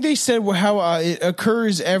 I think they said how it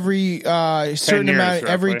occurs every certain years, amount,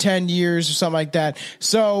 every roughly. 10 years or something like that.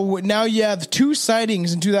 So now you have 2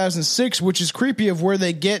 sightings in 2006, which is creepy of where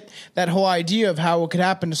they get that whole idea of how it could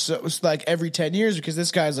happen like every 10 years, because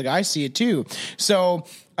this guy's like, I see it too. So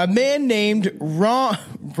a man named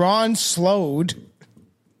Ron Slode,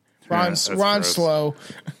 Ron gross. Slow,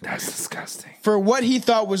 That's disgusting. for what he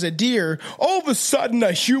thought was a deer, all of a sudden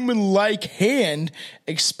a human-like hand,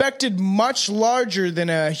 expected much larger than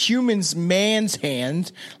a man's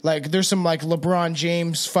hand. Like there's some like LeBron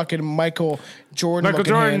James, fucking Michael Jordan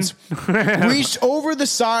looking hands, reached over the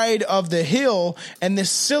side of the hill, and the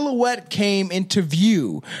silhouette came into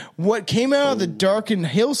view. What came out of the darkened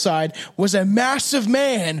hillside was a massive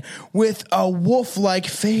man with a wolf-like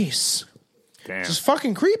face. Damn. It's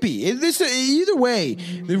fucking creepy. Either way,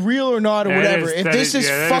 the real or not or That whatever. is- If that this is- is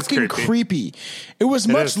yeah, that is fucking creepy. It was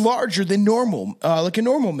much is. larger than normal, like a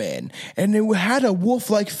normal man, and it had a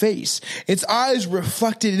wolf-like face. Its eyes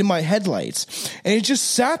reflected in my headlights, and it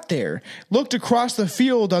just sat there, looked across the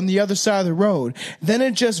field on the other side of the road. Then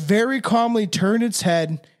it just very calmly turned its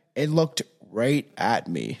head and looked right at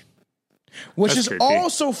me, which That's is creepy.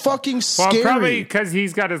 also fucking Well, scary. probably because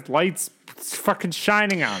he's got his lights fucking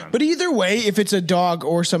shining on him. But either way, if it's a dog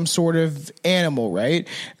or some sort of animal, right?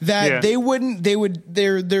 That Yeah.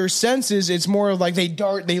 their senses, it's more of like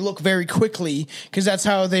they look very quickly because that's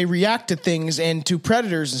how they react to things and to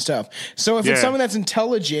predators and stuff. So if it's Yeah. something that's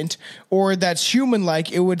intelligent or that's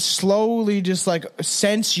human-like, it would slowly just like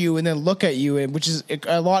sense you and then look at you, which is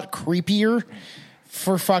a lot creepier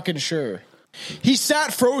for fucking sure. He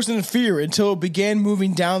sat frozen in fear until it began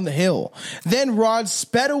moving down the hill. Then Rod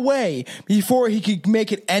sped away before he could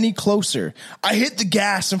make it any closer. I hit the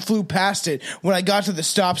gas and flew past it when I got to the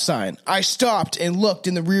stop sign. I stopped and looked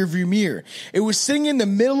in the rearview mirror. It was sitting in the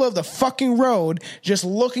middle of the fucking road, just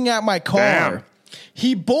looking at my car. Damn.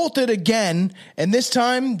 He bolted again, and this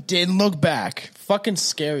time didn't look back. Fucking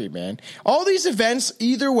scary, man. All these events,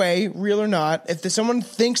 either way, real or not, if someone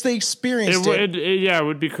thinks they experienced it, it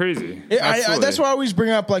would be crazy. that's why I always bring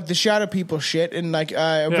up like the shadow people shit, and like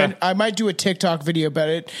I might do a TikTok video about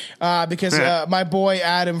it because my boy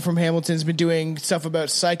Adam from Hamilton's been doing stuff about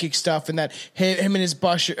psychic stuff, and that him and his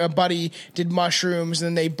buddy did mushrooms,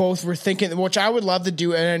 and they both were thinking, which I would love to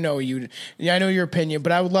do, and I know your opinion,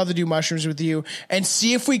 but I would love to do mushrooms with you and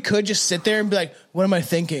see if we could just sit there and be like, what am I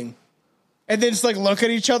thinking? and then just like look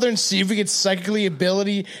at each other and see if we could psychically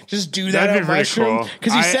ability just do that That'd on be pretty mushroom? cool.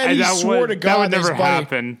 Because he said he swore to God that would his never buddy.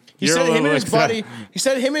 happen. He You're said a him and little his like buddy. He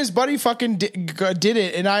said him and his buddy fucking did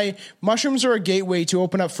it, and mushrooms are a gateway to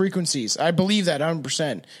open up frequencies. I believe that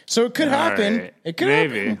 100%. So it could happen. Right. It could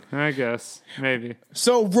maybe. happen. I guess maybe.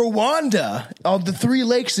 So Rwanda, of the 3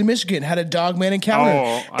 lakes in Michigan, had a dogman encounter.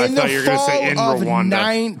 Oh, I thought you were going to say in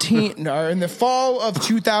Rwanda. In the fall of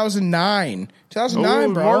 2009.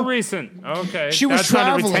 2009, Ooh, bro. More recent. Okay. She was That's not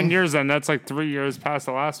every traveling. 10 years then. That's like 3 years past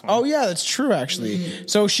the last one. Oh, yeah, that's true, actually.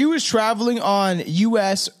 So she was traveling on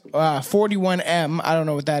US 41M. I don't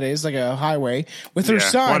know what that is, like a highway, with her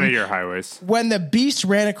son. One of your highways. When the beast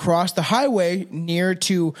ran across the highway near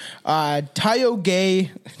to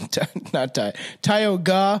Tioga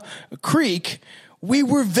Creek, we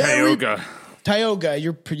were very... Tioga.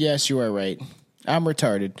 Yes, you are right. I'm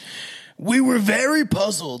retarded. We were very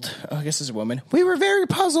puzzled. Oh, I guess it's a woman. We were very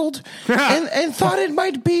puzzled and thought it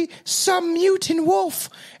might be some mutant wolf.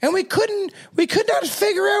 And we could not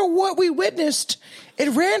figure out what we witnessed. It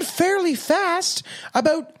ran fairly fast,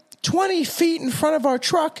 about 20 feet in front of our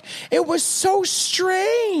truck. It was so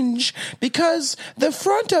strange because the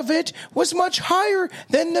front of it was much higher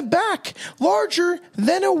than the back, larger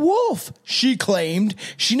than a wolf, she claimed.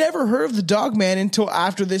 She never heard of the dogman until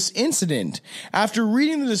after this incident. After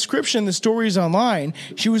reading the description and the stories online,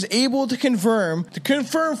 she was able to confirm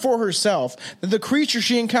for herself that the creature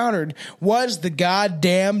she encountered was the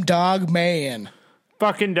goddamn dogman.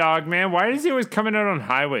 Fucking dogman. Why is he always coming out on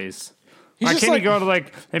highways? Why just can't like, he go to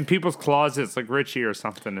like in people's closets like Richie or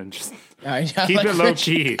something and just keep like it low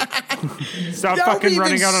Richie. key? Stop fucking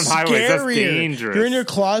running out on highways. That's dangerous. You're in your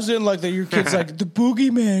closet and like your kid's like, the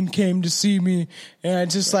boogeyman came to see me, and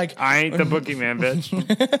it's just like, I ain't the boogeyman, bitch.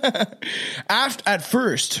 At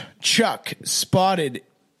first, Chuck spotted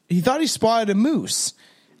a moose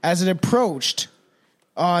as it approached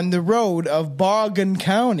on the road of Boggan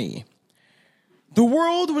County. The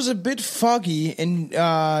world was a bit foggy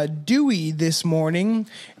and dewy this morning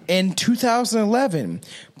in 2011,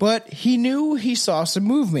 but he knew he saw some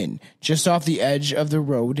movement just off the edge of the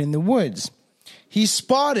road in the woods. He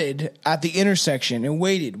spotted at the intersection and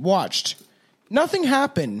watched. Nothing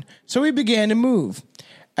happened, so he began to move.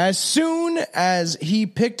 As soon as he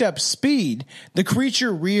picked up speed, the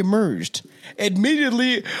creature reemerged.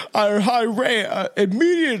 Immediately,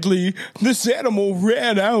 this animal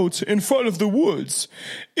ran out in front of the woods,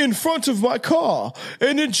 in front of my car,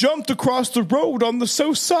 and it jumped across the road on the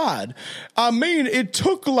south side. I mean, it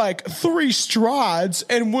took like 3 strides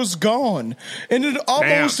and was gone, and it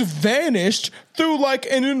almost vanished through like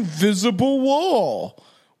an invisible wall.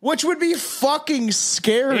 Which would be fucking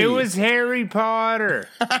scary. It was Harry Potter.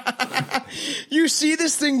 You see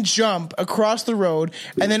this thing jump across the road,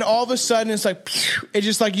 and then all of a sudden it's like, it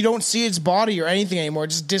just like you don't see its body or anything anymore. It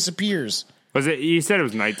just disappears. Was it? You said it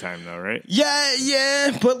was nighttime though, right?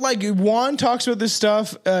 Yeah. But like Juan talks about this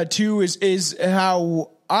stuff too. Is how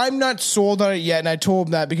I'm not sold on it yet, and I told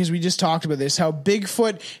him that because we just talked about this, how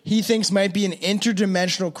Bigfoot, he thinks might be an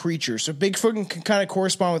interdimensional creature. So Bigfoot can kind of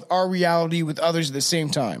correspond with our reality with others at the same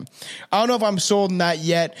time. I don't know if I'm sold on that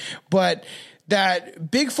yet, but that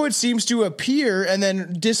Bigfoot seems to appear and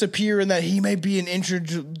then disappear, and that he may be an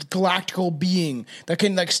intergalactical being that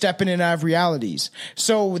can like step in and out of realities.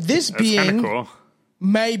 So this being cool.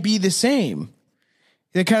 may be the same.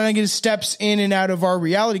 It kind of steps in and out of our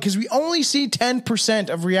reality because we only see 10%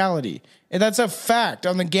 of reality. And that's a fact.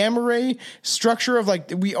 On the gamma ray structure of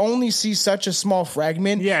like, we only see such a small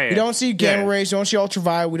fragment. Yeah. We don't see gamma rays. We don't see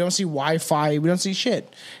ultraviolet. We don't see Wi-Fi. We don't see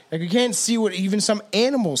shit. Like we can't see what even some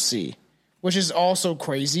animals see, which is also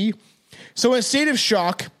crazy. So in a state of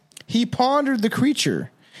shock, he pondered the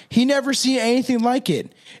creature. He never seen anything like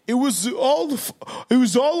it. It was all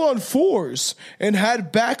on 4s and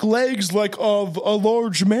had back legs like of a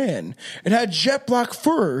large man. It had jet black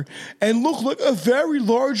fur and looked like a very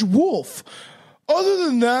large wolf. Other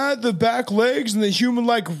than that, the back legs and the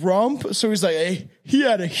human-like rump. So he's like, hey, he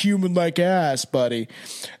had a human-like ass, buddy.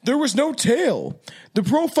 There was no tail. The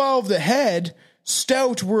profile of the head,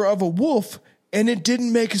 stout, were of a wolf, and it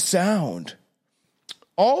didn't make a sound.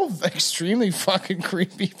 All extremely fucking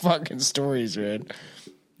creepy fucking stories, man.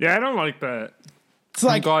 Yeah, I don't like that. It's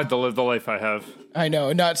like, I'm glad to live the life I have. I know,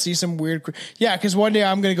 and not see some weird... Yeah, because one day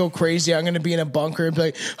I'm going to go crazy. I'm going to be in a bunker and be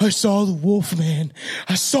like, I saw the wolf, man.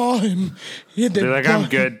 I saw him. They're like, I'm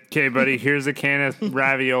good. Okay, buddy, here's a can of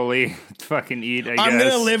ravioli. Fucking eat, I guess. I'm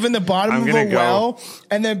going to live in the bottom of a well,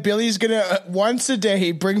 and then Billy's going to, once a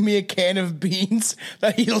day, bring me a can of beans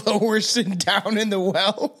that he lowers down in the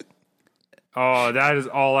well. Oh, that is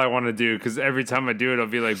all I want to do, because every time I do it, I'll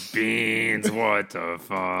be like, beans, what the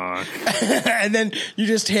fuck? And then you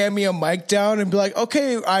just hand me a mic down and be like,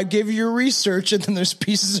 okay, I give you your research. And then there's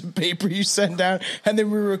pieces of paper you send down, and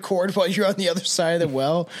then we record while you're on the other side of the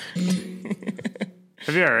well.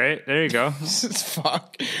 It'll be all right. There you go.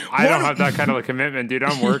 Fuck. I don't have that kind of a commitment, dude.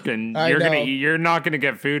 I'm working. I You're know. gonna eat. You're not gonna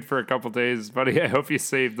get food for a couple days, buddy. I hope you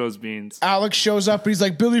save those beans. Alex shows up and he's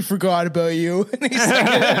like, Billy forgot about you. And he's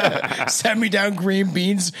like, send me down green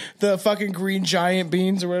beans, the fucking green giant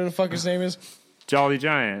beans or whatever the fuck his name is. Jolly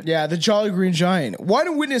Giant. Yeah, the Jolly Green Giant.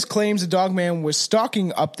 One witness claims the dogman was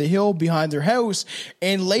stalking up the hill behind their house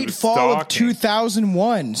in late fall of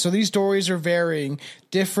 2001. So these stories are varying,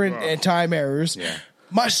 different time errors. Yeah.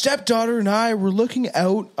 My stepdaughter and I were looking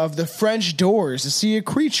out of the French doors to see a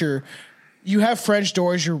creature. You have French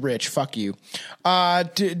doors, you're rich. Fuck you.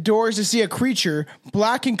 Doors to see a creature,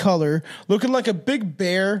 black in color, looking like a big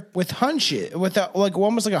bear with like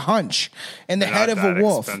almost like a hunch, and the head of a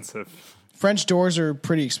wolf. Expensive. French doors are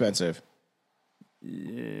pretty expensive.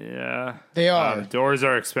 Yeah, They are. Doors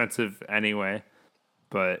are expensive anyway,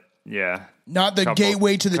 but yeah, Not the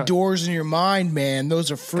gateway to the doors in your mind, man.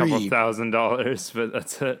 Those are free. couple $1,000, but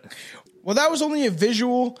that's it. Well, that was only a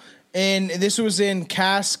visual, and this was in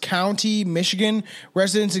Cass County, Michigan.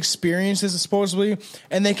 Residents experienced this supposedly,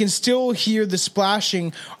 and they can still hear the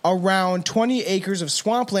splashing around 20 acres of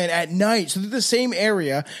swampland at night. So they're the same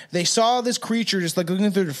area. They saw this creature just like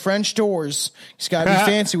looking through the French doors. He's got to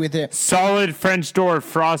be fancy with it. Solid French door,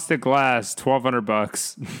 frosted glass,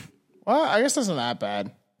 $1,200. Well, I guess that's not that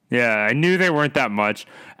bad. Yeah, I knew they weren't that much.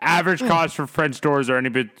 Average cost for French doors are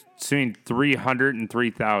anywhere between $300 and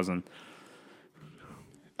 $3,000.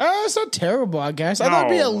 It's not terrible, I guess. I thought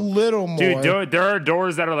it'd be a little more. Dude, there are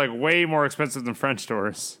doors that are like way more expensive than French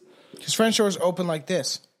doors. Because French doors open like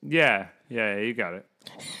this. Yeah, you got it.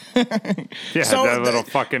 Yeah, So that little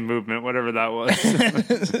fucking movement, whatever that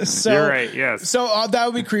was. So, You're right, yes. So that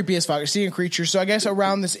would be creepy as fuck, seeing creatures. So I guess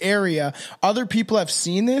around this area, other people have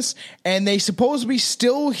seen this, and they supposedly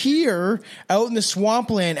still hear out in the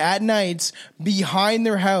swampland at nights behind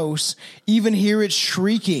their house, even hear it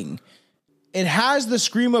shrieking. It has the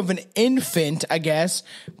scream of an infant, I guess,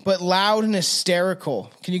 but loud and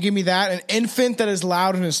hysterical. Can you give me that? An infant that is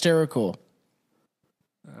loud and hysterical.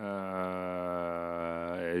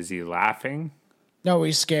 Is he laughing? No,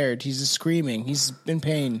 he's scared. He's just screaming. He's in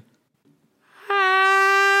pain. Oh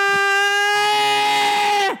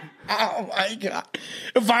my God.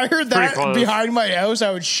 If I heard that behind my house,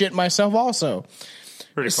 I would shit myself also.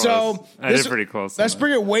 Pretty close. So I did pretty close. Let's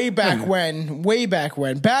bring it way back when.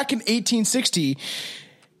 Back in 1860,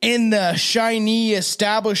 in the Shawnee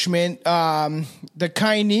establishment, the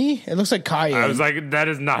Kainee, it looks like Cayenne. I was like, that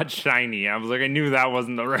is not shiny. I was like, I knew that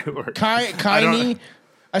wasn't the right word. Kainee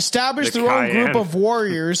established their own group of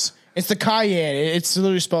warriors. It's the Cayenne. It's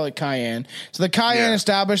literally spelled like Cayenne. So the Cayenne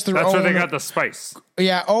established their own. That's where they got the spice.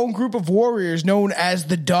 Yeah, own group of warriors known as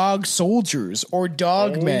the Dog Soldiers or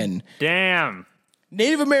Dogmen. Damn.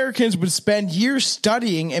 Native Americans would spend years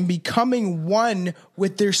studying and becoming one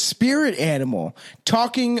with their spirit animal,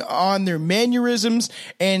 talking on their mannerisms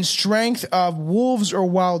and strength of wolves or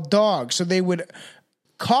wild dogs. So they would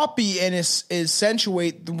copy and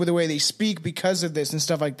accentuate the way they speak because of this and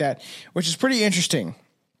stuff like that, which is pretty interesting.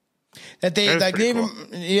 That they like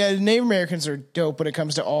Native Americans are dope when it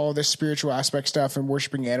comes to all this spiritual aspect stuff and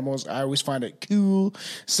worshiping animals. I always find it cool.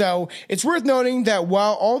 So it's worth noting that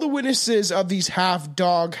while all the witnesses of these half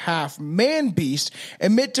dog, half man beasts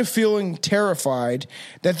admit to feeling terrified,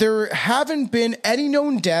 that there haven't been any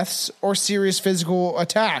known deaths or serious physical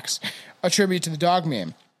attacks attributed to the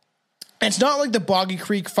dogman. It's not like the Boggy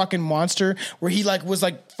Creek fucking monster where he was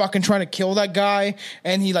fucking trying to kill that guy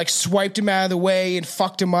and he swiped him out of the way and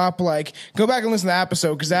fucked him up. Go back and listen to the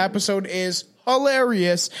episode because the episode is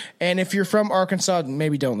hilarious. And if you're from Arkansas,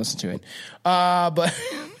 maybe don't listen to it. But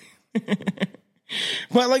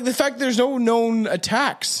the fact there's no known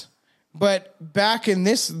attacks. But back in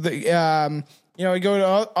this, you go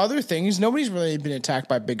to other things. Nobody's really been attacked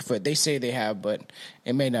by Bigfoot. They say they have, but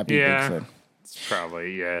it may not be Bigfoot.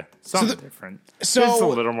 Probably, something different. So it's a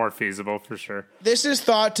little more feasible for sure. This is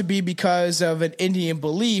thought to be because of an Indian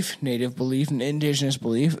belief, native belief, and indigenous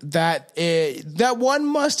belief that that one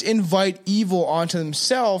must invite evil onto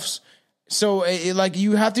themselves. So,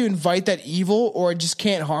 you have to invite that evil, or it just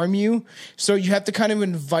can't harm you. So you have to kind of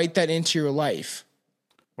invite that into your life.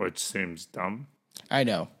 Which seems dumb. I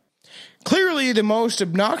know. Clearly, the most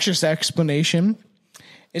obnoxious explanation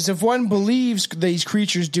is if one believes these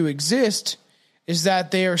creatures do exist, is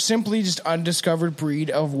that they are simply just undiscovered breed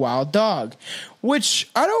of wild dog, which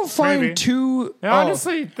I don't find Maybe. too. Yeah,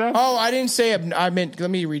 honestly, I didn't say. I meant. Let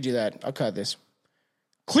me read you that. I'll cut this.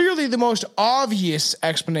 Clearly, the most obvious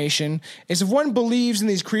explanation is if one believes in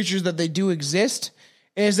these creatures that they do exist,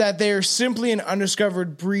 is that they are simply an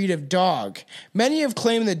undiscovered breed of dog. Many have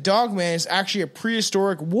claimed that Dogman is actually a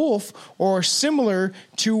prehistoric wolf or similar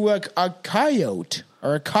to a coyote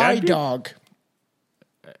or a coy dog.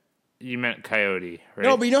 You meant coyote, right?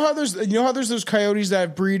 No, but you know how there's those coyotes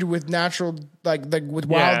that breed with natural like with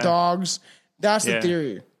wild dogs. That's the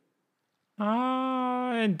theory.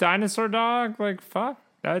 And dinosaur dog, like fuck,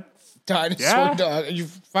 that's dinosaur dog. You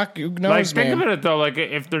who knows, like think man. of it though, like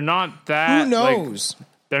if they're not that, Who knows? Like,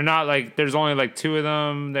 they're not like there's only like two of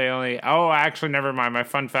them. They only actually never mind. My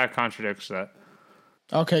fun fact contradicts that.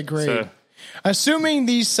 Okay, great. So, assuming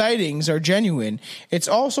these sightings are genuine, it's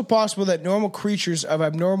also possible that normal creatures of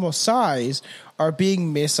abnormal size are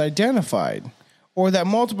being misidentified, or that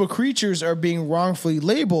multiple creatures are being wrongfully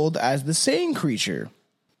labeled as the same creature.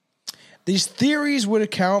 These theories would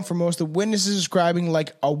account for most of the witnesses describing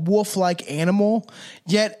like a wolf-like animal,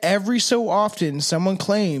 yet every so often someone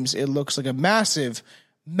claims it looks like a massive,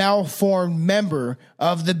 malformed member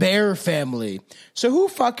of the bear family. So who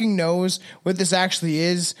fucking knows what this actually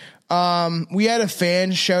is? We had a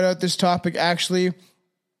fan shout out this topic actually.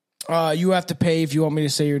 You have to pay if you want me to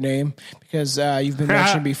say your name because you've been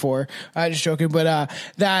mentioned before. I'm just joking, but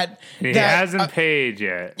that hasn't paid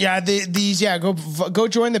yet. Yeah, go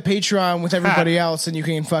join the Patreon with everybody else, and you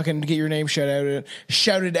can fucking get your name shouted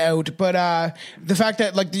out. But the fact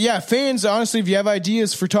that fans, honestly, if you have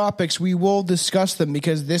ideas for topics, we will discuss them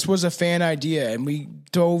because this was a fan idea, and we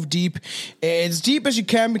dove deep, as deep as you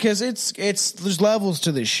can because there's levels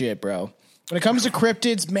to this shit, bro. When it comes to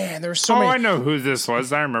cryptids, man, there's so many. I know who this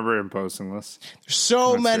was. I remember him posting this. There's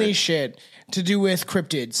so many shit to do with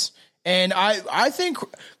cryptids. And I think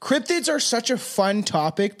cryptids are such a fun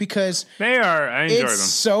topic because they are. I enjoy them. It's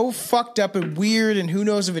so fucked up and weird, and who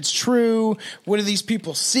knows if it's true. What are these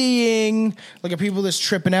people seeing? Like, are people just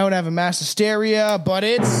tripping out and having mass hysteria? But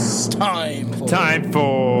it's time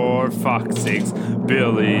for fuck's sakes,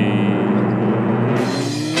 Billy.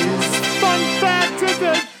 Fun fact of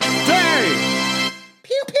the day.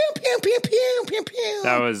 Pew pew pew pew pew pew pew.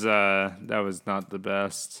 That was not the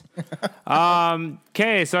best.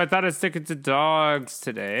 Okay, so I thought I'd stick it to dogs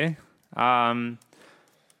today.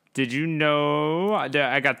 Did you know?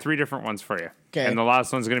 I got 3 different ones for you. Okay. And the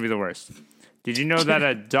last one's gonna be the worst. Did you know that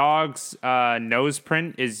a dog's nose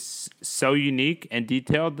print is so unique and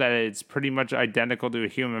detailed that it's pretty much identical to a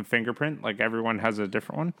human fingerprint? Like everyone has a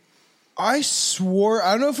different one. I swore,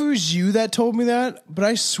 I don't know if it was you that told me that, but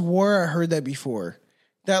I swore I heard that before.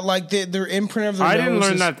 That like their imprint of their nose. I didn't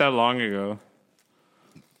learn that long ago.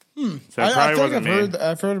 So I feel like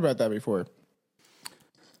I've heard about that before.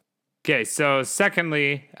 Okay, so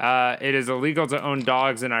secondly, it is illegal to own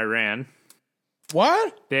dogs in Iran.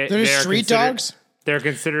 What? They're street dogs? They're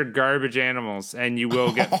considered garbage animals, and you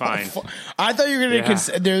will get fined. I thought you were going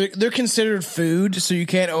to they're considered food, so you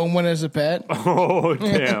can't own one as a pet. Oh,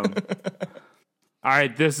 damn. All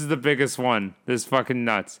right, this is the biggest one. This is fucking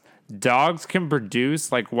nuts. Dogs can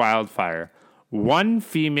produce like wildfire. One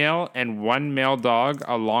female and one male dog,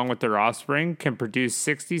 along with their offspring, can produce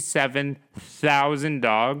 67,000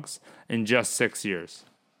 dogs in just 6 years.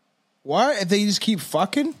 What? If they just keep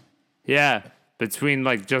fucking? Yeah. Between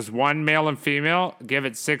like just one male and female, give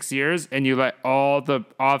it 6 years, and you let all the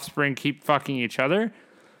offspring keep fucking each other.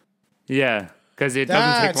 Yeah, because it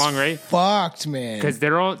doesn't take long, right? Fucked, man. Because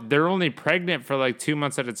they're only pregnant for like 2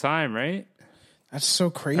 months at a time, right? That's so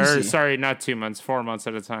crazy. Or sorry, not 2 months, 4 months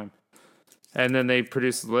at a time. And then they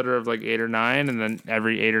produce a litter of like 8 or 9, and then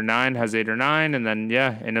every 8 or 9 has 8 or 9, and then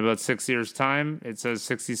in about 6 years' time, it says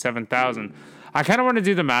 67,000. I kind of want to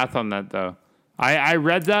do the math on that though. I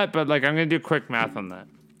read that, but like I'm gonna do quick math on that.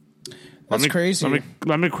 That's crazy.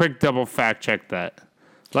 Let me quick double fact check that.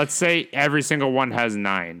 Let's say every single one has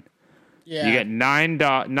 9. Yeah. You get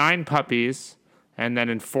 9 puppies, and then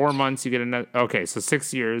in 4 months you get another. Okay, so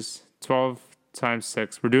 6 years, 12 times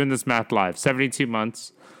 6. We're doing this math live. 72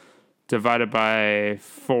 months divided by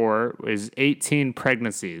 4 is 18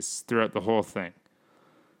 pregnancies throughout the whole thing.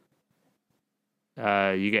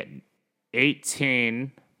 You get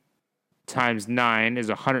 18 times 9 is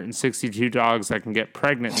 162 dogs that can get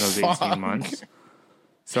pregnant in those 18 months.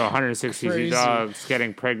 So 162 Crazy. dogs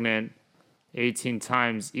getting pregnant 18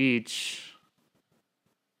 times each.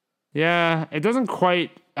 Yeah, it doesn't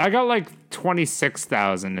quite. I got like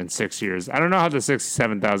 26,000 in 6 years. I don't know how the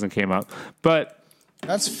 67,000 came up, but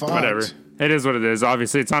That's fun. Whatever. It is what it is.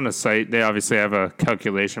 Obviously, it's on a site. They obviously have a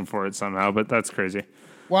calculation for it somehow, but that's crazy.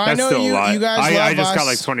 Well, That's I know still a lot. you guys love I just us, got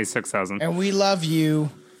like 26,000. and we love you.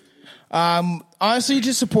 Honestly,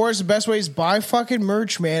 to support us, the best way is buy fucking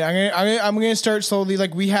merch, man. I'm gonna start slowly.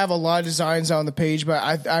 Like, we have a lot of designs on the page, but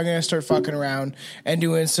I'm gonna start fucking around and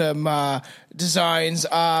doing some designs.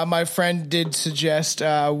 My friend did suggest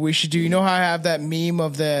we should do. You know how I have that meme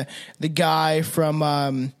of the guy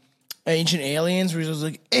from Ancient Aliens, where he was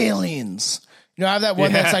like, aliens. You know, I have that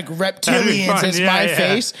one that's like reptilians as my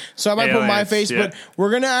face. So I might put my face, but we're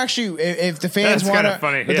going to actually, if the fans want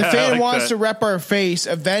to, if the fan wants to rep our face,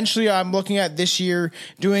 eventually I'm looking at this year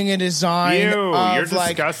doing a design of you're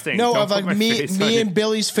like, disgusting. no, Don't of like put my face me on and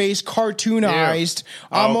Billy's face cartoonized,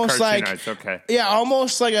 almost like, okay. Yeah,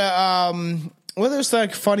 almost like a, what are those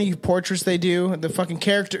like funny portraits they do? The fucking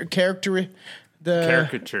caricatures. I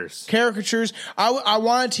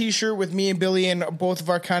want a T-shirt with me and Billy and both of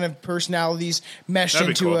our kind of personalities meshed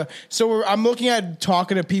into cool. a. So I'm looking at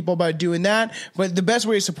talking to people about doing that. But the best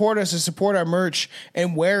way to support us is support our merch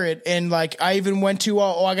and wear it. And like I even went to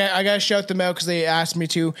I got to shout them out because they asked me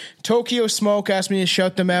to. Tokyo Smoke asked me to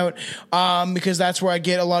shout them out because that's where I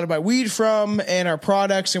get a lot of my weed from and our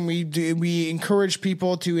products. And we encourage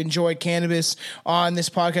people to enjoy cannabis on this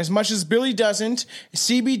podcast as much as Billy doesn't.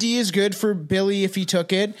 CBD is good for Billy if he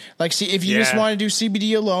took it. Like, see, if you just want to do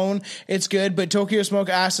CBD alone, it's good. But Tokyo Smoke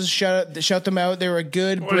asked us to shout them out. They're a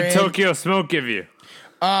good brand. What did Tokyo Smoke give you?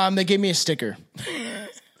 They gave me a sticker.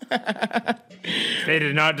 They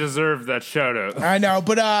did not deserve that shout out. I know,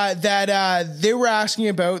 but they were asking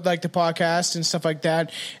about like the podcast and stuff like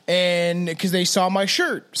that, and because they saw my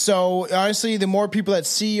shirt. So honestly, the more people that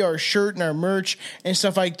see our shirt and our merch and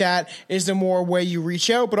stuff like that is the more way you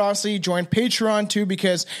reach out. But honestly, join Patreon too,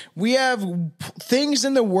 because we have things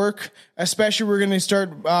in the work. Especially, we're going to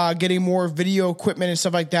start getting more video equipment and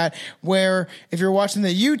stuff like that, where if you're watching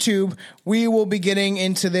the YouTube, we will be getting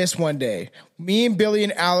into this one day. Me and Billy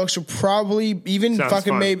and Alex will probably even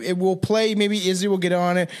maybe it will play. Maybe Izzy will get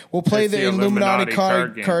on it. We'll play the Illuminati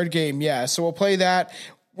card game. Yeah, so we'll play that.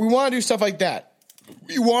 We want to do stuff like that.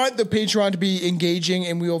 We want the Patreon to be engaging,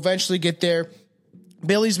 and we will eventually get there.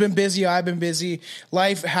 Billy's been busy. I've been busy.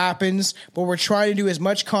 Life happens, but we're trying to do as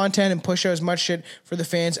much content and push out as much shit for the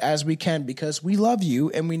fans as we can because we love you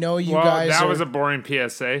and we know you guys. That was a boring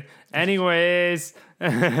PSA. Anyways,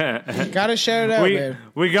 gotta shout it out, man.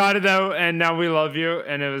 We got it out, and now we love you,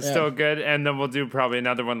 and it was still good. And then we'll do probably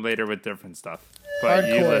another one later with different stuff. But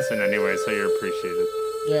you listen anyway, so you're appreciated.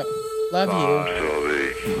 Yep, love you. So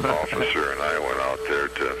the officer and I went out there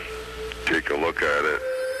to take a look at it.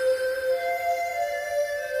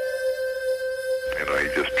 You know, he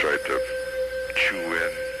just tried to chew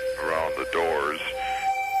in around the doors.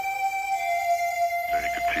 And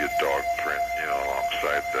you could see a dog print, you know,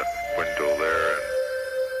 alongside the window there. And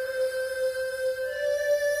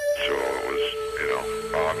so it was, you know,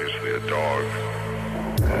 obviously a dog.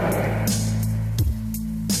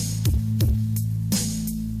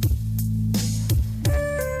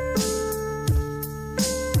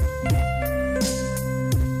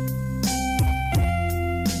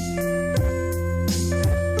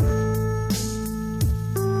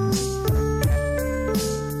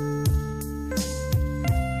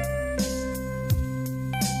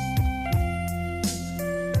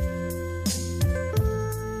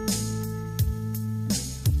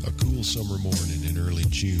 Summer morning in early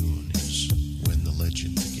June is when the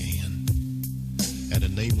legend began. At a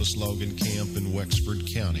nameless logging camp in Wexford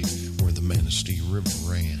County where the Manistee River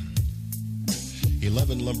ran.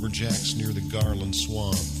 11 lumberjacks near the Garland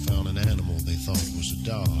Swamp found an animal they thought was a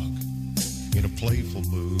dog. In a playful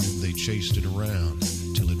mood, they chased it around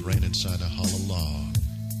till it ran inside a hollow log.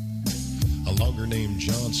 A logger named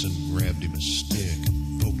Johnson grabbed him a stick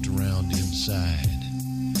and poked around inside.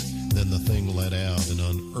 Then the thing let out an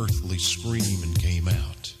unearthly scream and came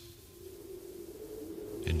out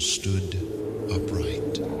and stood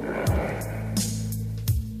upright.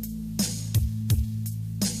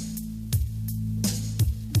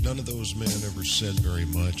 None of those men ever said very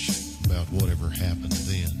much about whatever happened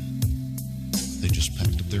then. They just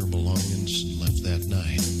packed up their belongings and left that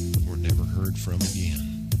night and were never heard from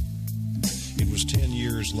again. It was 10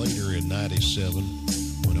 years later in 97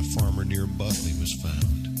 when a farmer near Buckley was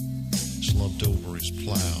found. Slumped over his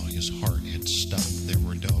plow, his heart had stopped. There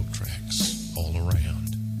were dog tracks all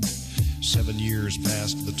around. 7 years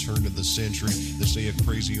past the turn of the century, they say a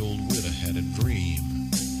crazy old widow had a dream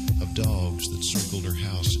of dogs that circled her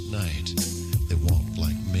house at night. They walked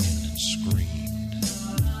like men and screamed.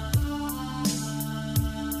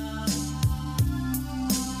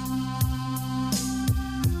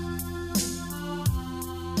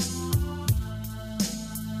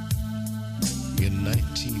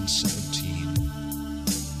 1917,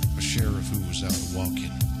 a sheriff who was out walking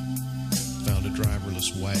found a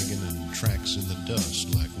driverless wagon and tracks in the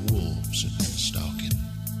dust like wolves had been stalking.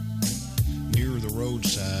 Near the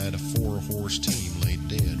roadside, a 4-horse team lay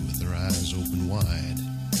dead with their eyes open wide.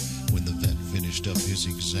 When the vet finished up his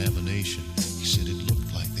examination, he said it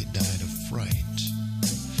looked like they died of fright.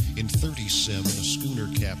 In 37, a schooner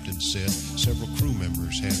captain said several crew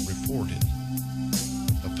members had reported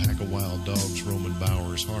a pack of wild dogs roaming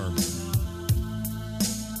Bowers Harbor.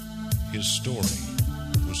 His story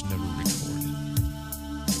was never recorded.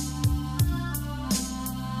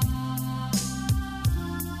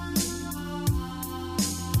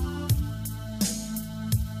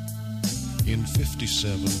 In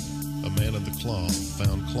 57, a man of the cloth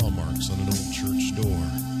found claw marks on an old church door.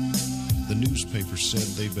 The newspaper said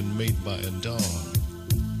they'd been made by a dog.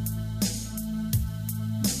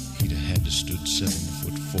 He'd have had to stood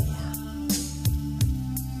 7'4".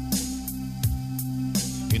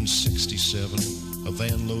 In 67, a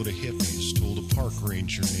van load of hippies told a park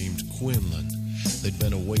ranger named Quinlan they'd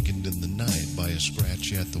been awakened in the night by a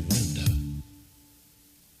scratch at the window.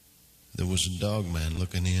 There was a dog man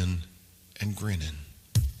looking in and grinning.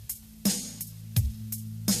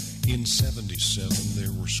 In 77,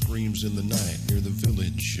 there were screams in the night near the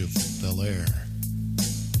village of Bel Air.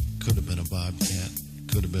 Could have been a bobcat,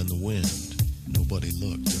 could have been the wind. Nobody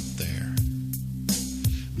looked up there.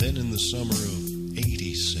 Then in the summer of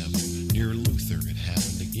 87, near Luther, it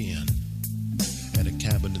happened again. At a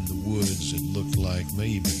cabin in the woods, it looked like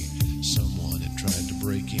maybe someone had tried to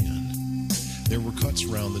break in. There were cuts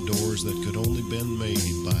around the doors that could only been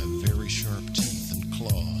made by very sharp teeth and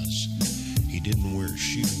claws. He didn't wear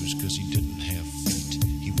shoes because he didn't have feet.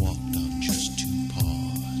 He walked on just 2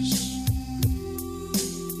 paws.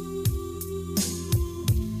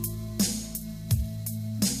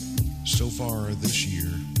 So far this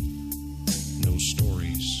year, no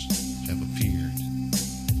stories have appeared.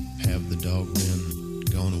 Have the dogmen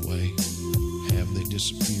gone away? Have they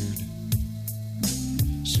disappeared?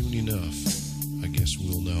 Soon enough, I guess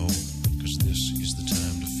we'll know, because this is the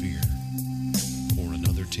time to fear. For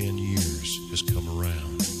another 10 years has come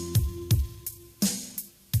around.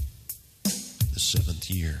 The 7th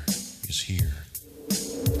year is here.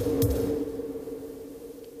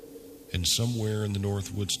 And somewhere in the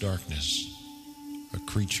Northwoods darkness, a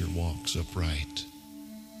creature walks upright.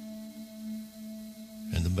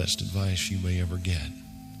 And the best advice you may ever get